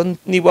 Ntago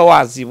niba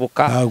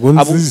wazibuka,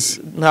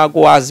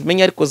 ntago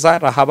wazimenya, ariko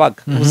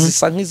zarahabaga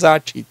zisa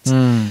nk'izacitse.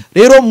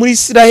 Rero muri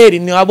Isiraheli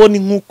nabone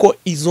nkuko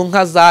izo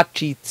nka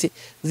zacitse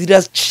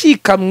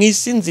ziracika mu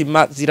isi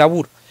nzima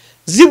zirabura.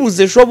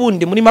 Zibuze ejo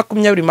bundi muri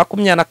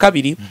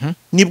 2022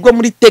 nibwo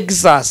muri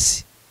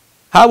Texas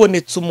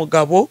habonetse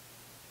umugabo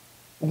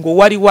ngo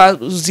wari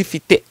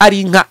wazifite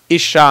ari inka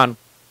 5.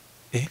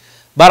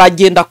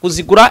 Baragenda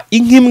kuzigura,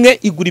 inka imwe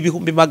igura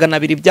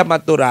 $200,000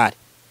 by'amadolari.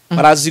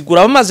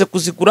 Barazigura, bamaze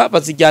kuzigura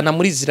bazijyana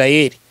muri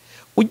Israel.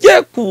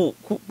 Ujye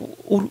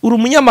uri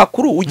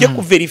umunyamakuru ujye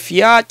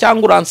kuverifia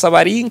cyangwa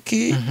uransaba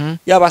linki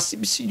yaba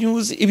CBC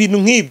News ibintu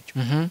nk'ibyo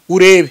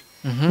urebe.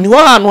 niho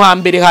hantu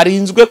hambere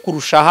harinzwe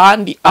kurusha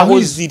ahandi aho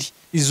ziri.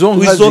 Izo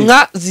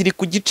nka ziri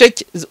ku gice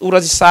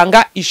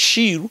urazisanga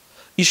Ishiru.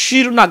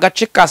 Ishiru ni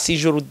agace ka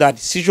Sijorudani.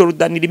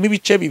 Sijorudani irimo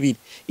ibice bibiri,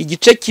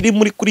 igice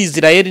kiri kuri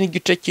Israel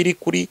n'igice kiri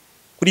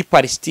kuri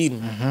Palestine.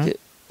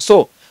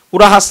 So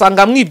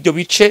urahasanga mw'ibyo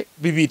bice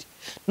bibiri.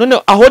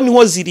 None aho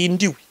niho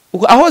zirindiwe.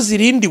 Aho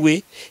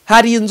zirindiwe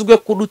harinzwe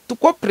kuruta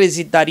uko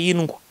perezida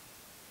arindwa.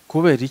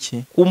 Kubera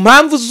iki? Ku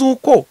mpamvu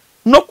z'uko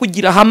no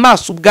kugira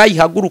Hamas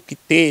ubwayihaguruka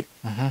itere.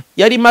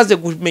 Yari imaze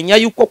kumenya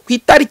yuko ku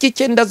itariki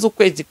 9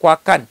 z'ukwezi kwa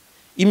 4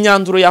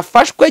 imyanzuro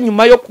yafashwe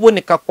nyuma yo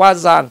kuboneka kwa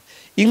Zanga,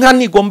 inka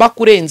ntigomba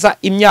kurenza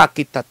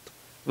imyaka 3.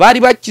 Bari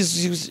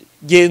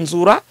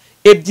bakizigenzura,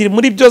 ebyiri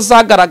muri byo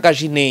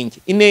zagaragaje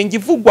inenge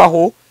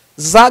ivugwaho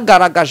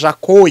zagaragaje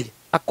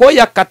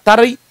akoya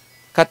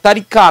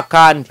katari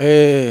kakandi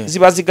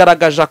ziba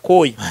zigaragaje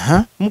akoya.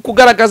 Mu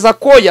kugaragaza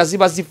akoya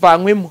ziba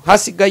zivanywemo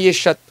hasigaye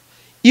 3.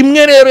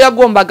 Imwe rero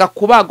yagombaga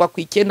kubagwa ku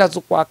 9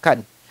 z'ukwa 4.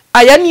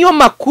 Aya niyo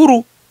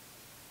makuru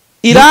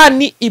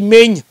Irani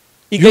imenya,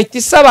 igahita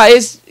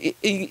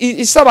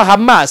isaba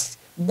Hamas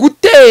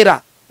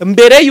gutera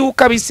mbere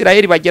y'uko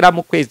Abisirayeli bagera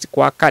mu kwezi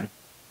kwa 4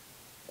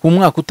 ku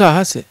mwaka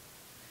utaha se.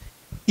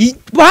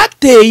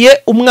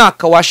 Bateye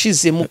umwaka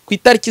washize mu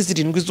itariki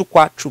 7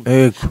 z'ukwa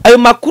 10. Ayo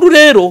makuru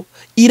rero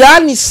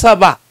Irani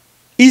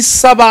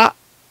isaba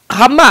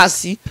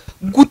Hamas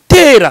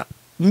gutera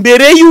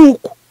mbere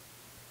y'uko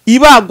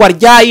ibagwa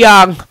rya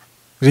yanka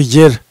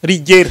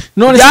rigera.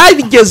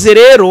 Byabigeze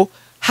rero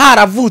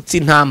haravutse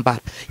intambara.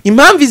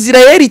 Impamvu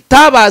Israel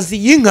itabazi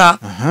y'inka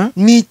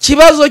ni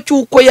ikibazo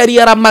cy'uko yari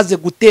yaramaze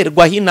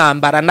guterwaho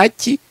intambara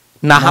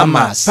na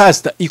Hamas.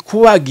 Pastor,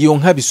 ikubaga iyo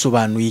nka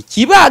bisobanuye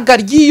iki? Ibaga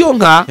ry'iyo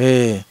nka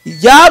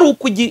yari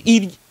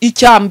ukugira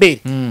icyambere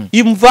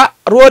imva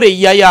role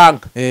ya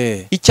yanka.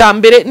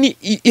 Icyambere ni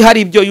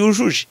hari ibyo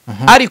yujuje,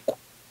 ariko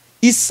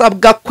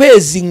isabwa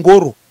kweza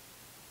ingoro.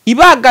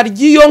 Ibaga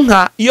ry'iyo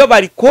nka iyo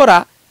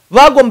barikora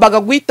bagombaga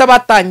guhita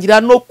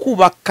batangira no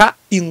kubaka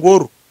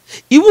ingoro.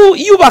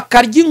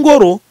 Iyubaka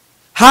ry'ingoro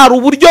hari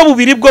uburyo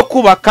bubiri bwo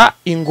kubaka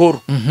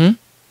ingoro.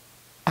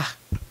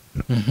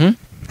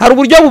 Hari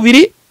uburyo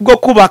bubiri bwo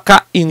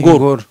kubaka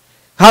ingoro.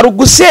 Hari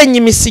ugusenya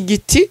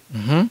imisigiti,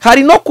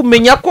 hari no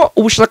kumenya ko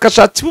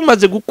ubushakashatsi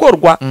bumaze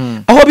gukorwa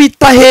aho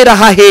bita hera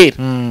hahera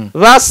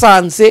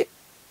basanze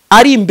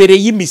ari imbere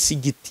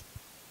y'imisigiti,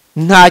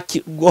 nta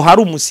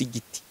hari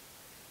umusigiti.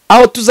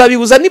 Aho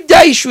tuzabibuza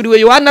n'ibyahishuriwe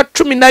Yohana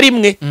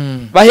 11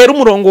 bahera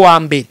umurongo wa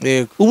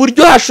mbere.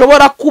 Uburyo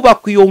hashobora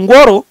kubaka iyo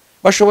ngoro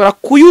bashobora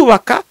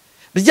kuyubaka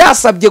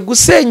byasabye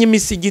gusenya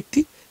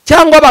imisigiti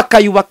cyangwa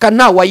bakayubaka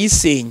nta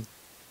wayisenye.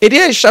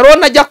 Eliya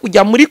Sharon ajya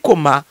kujya muri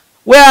koma,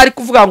 we ari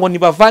kuvuga ngo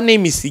nibavane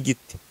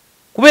imisigiti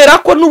kubera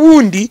ko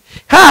n'ubundi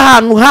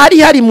hantu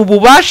hari mu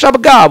bubasha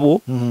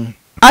bwabo,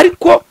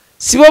 ariko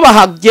sibo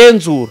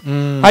bahagenzura,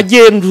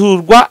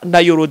 hagenzurwa na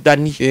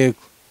Yorodani.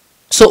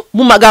 So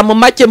mu magambo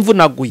make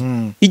mvunaguye,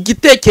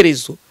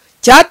 igitekerezo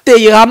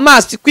cyateye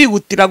Hamas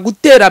kwihutira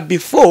gutera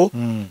before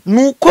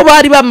nuko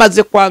bari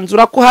bamaze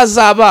kwanzura ko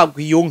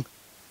hazabagwa iyo nka,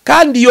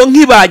 kandi iyo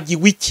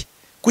nkibagiwe iki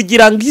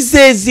kugira ngo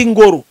izeze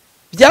ingoro.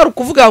 Byari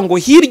ukuvuga ngo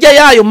hirya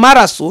yayo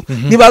maraso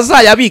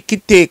ntibazayabika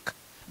iteka,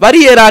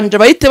 bariyeranje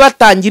bahite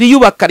batangira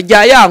iyubaka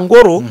rya ya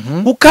ngoro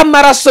kuko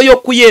amaraso yo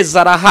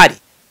kuyeza arahari.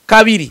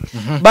 Kabiri,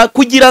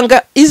 kugira ngo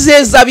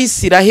izeze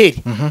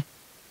Abisirayeli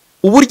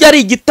uburyo ari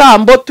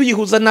igitambo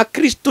tuyihuza na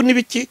Kristo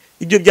n'ibiki,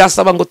 ibyo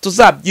byasaba ngo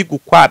tuzabyiga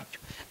ukwabyo.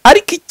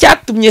 Ariko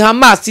icyatumye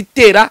Hamas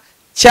itera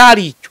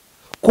cyari icyo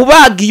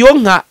kubaga iyo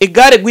nka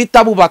egare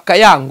guhita bubaka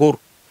ya ngoro,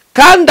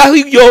 kandi aho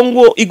iyo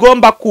ngo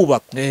igomba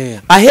kubaka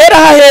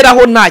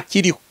aheraho nta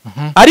kiriho,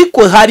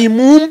 ariko hari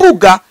mu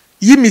mbuga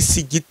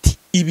y'imisigiti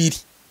 2.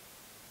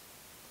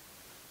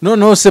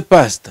 Noneho se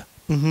Pastor,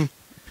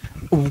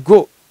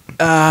 ubwo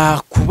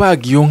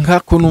kubaga iyo nka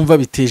ko numva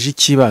biteje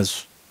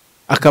ikibazo,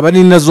 akaba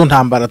ari nazo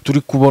ntambara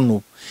turi kubona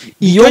ubu.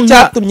 Iyo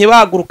cyatumye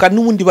baguruka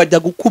n'ubundi bajya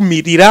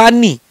gukumira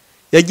Irani,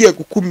 yagiye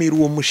gukumira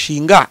uwo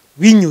mushinga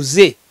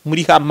binyuze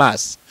muri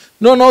Hamas.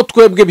 Noneho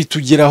twebwe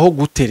bitugeraho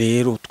gute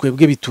rero?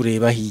 Twebwe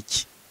biturebaho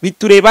iki?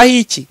 Biturebaho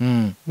iki?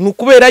 Ni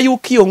ukubera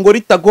yuko iyo ngoro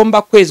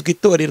itagomba kwezwa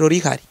itorero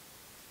rihari.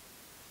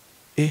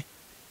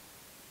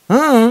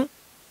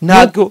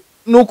 Ntabwo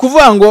ni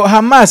ukuvuga ngo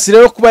Hamas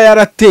rero kuba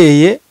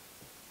yarateye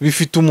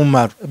bifite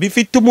umumaro.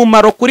 Bifite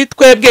umumaro kuri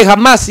twebwe.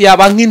 Hamas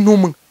yaba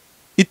nk'intumwa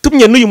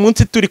itumye n'uyu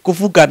munsi turi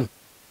kuvugana,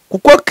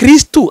 kuko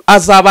Kristo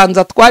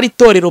azabanza twari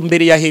itorero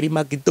mbere ya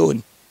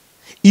Herimagedoni.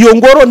 Iyo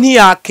ngoro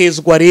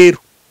ntiyakezwa rero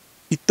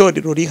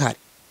itorero rihari.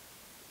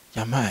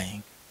 Yamaye.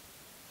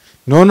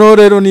 Noneho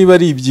rero niba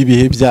ari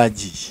iby'ibihe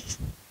byagiye,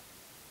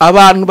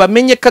 abantu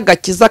bamenye ko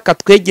agakiza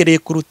katwegereye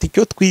kuruta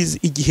icyo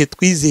igihe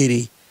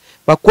twizereye,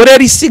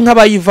 bakorera isi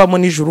nk'abayivamo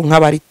n'ijuru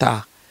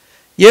nk'abaritaha.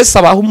 Yesu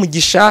abaha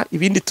umugisha,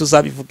 ibindi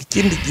tuzabivuga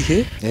ikindi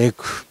gihe.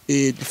 Yego.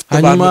 Dufite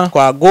abantu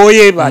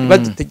twagoye bari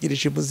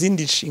badutegereje mu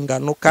zindi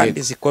nshingano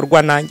kandi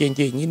zikorwa nanjye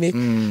ngenyine.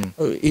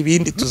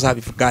 Ibindi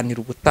tuzabivuganira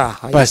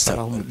ubutaha.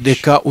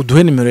 Reka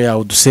uduhe nimero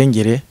yawe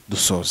dusengere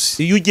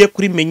dusoze. Iyo ugiye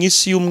kuri menya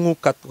isi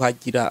y'umwuka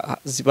tuhagira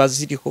ziba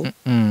ziriho,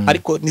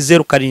 ariko ni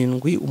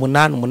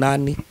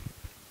 0788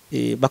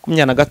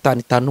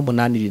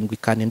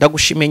 25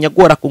 ndagushimiye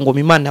nyagora ku ngoma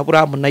Imana ya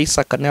Aburahamu na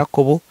Isaka na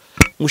Yakobo.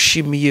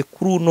 Ngushimiye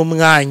kuri uno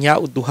mwanya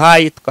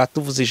uduhaye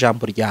twatuvuze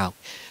ijambo ryawe,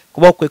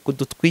 kuba kwe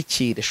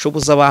kudutwikire,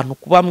 shoboza abantu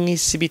kuba mu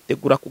isi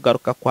bitegura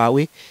kugaruka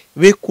kwawe,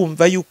 be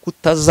kumva yuko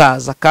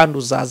utazaza kandi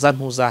uzaza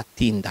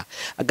ntuzatinda.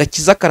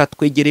 Agakiza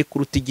karatwegereye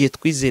kuruta igihe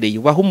twizereye.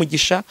 Ubaha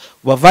umugisha,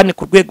 ubavane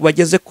ku rwego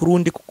bageze ku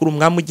rundi, kuko uri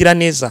umwami ugira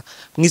neza.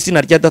 Mu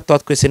izina rya Data wa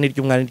twese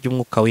n'iry'Umwana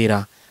n'iry'Umwuka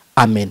wera,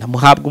 amen.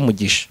 Muhabwe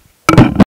umugisha.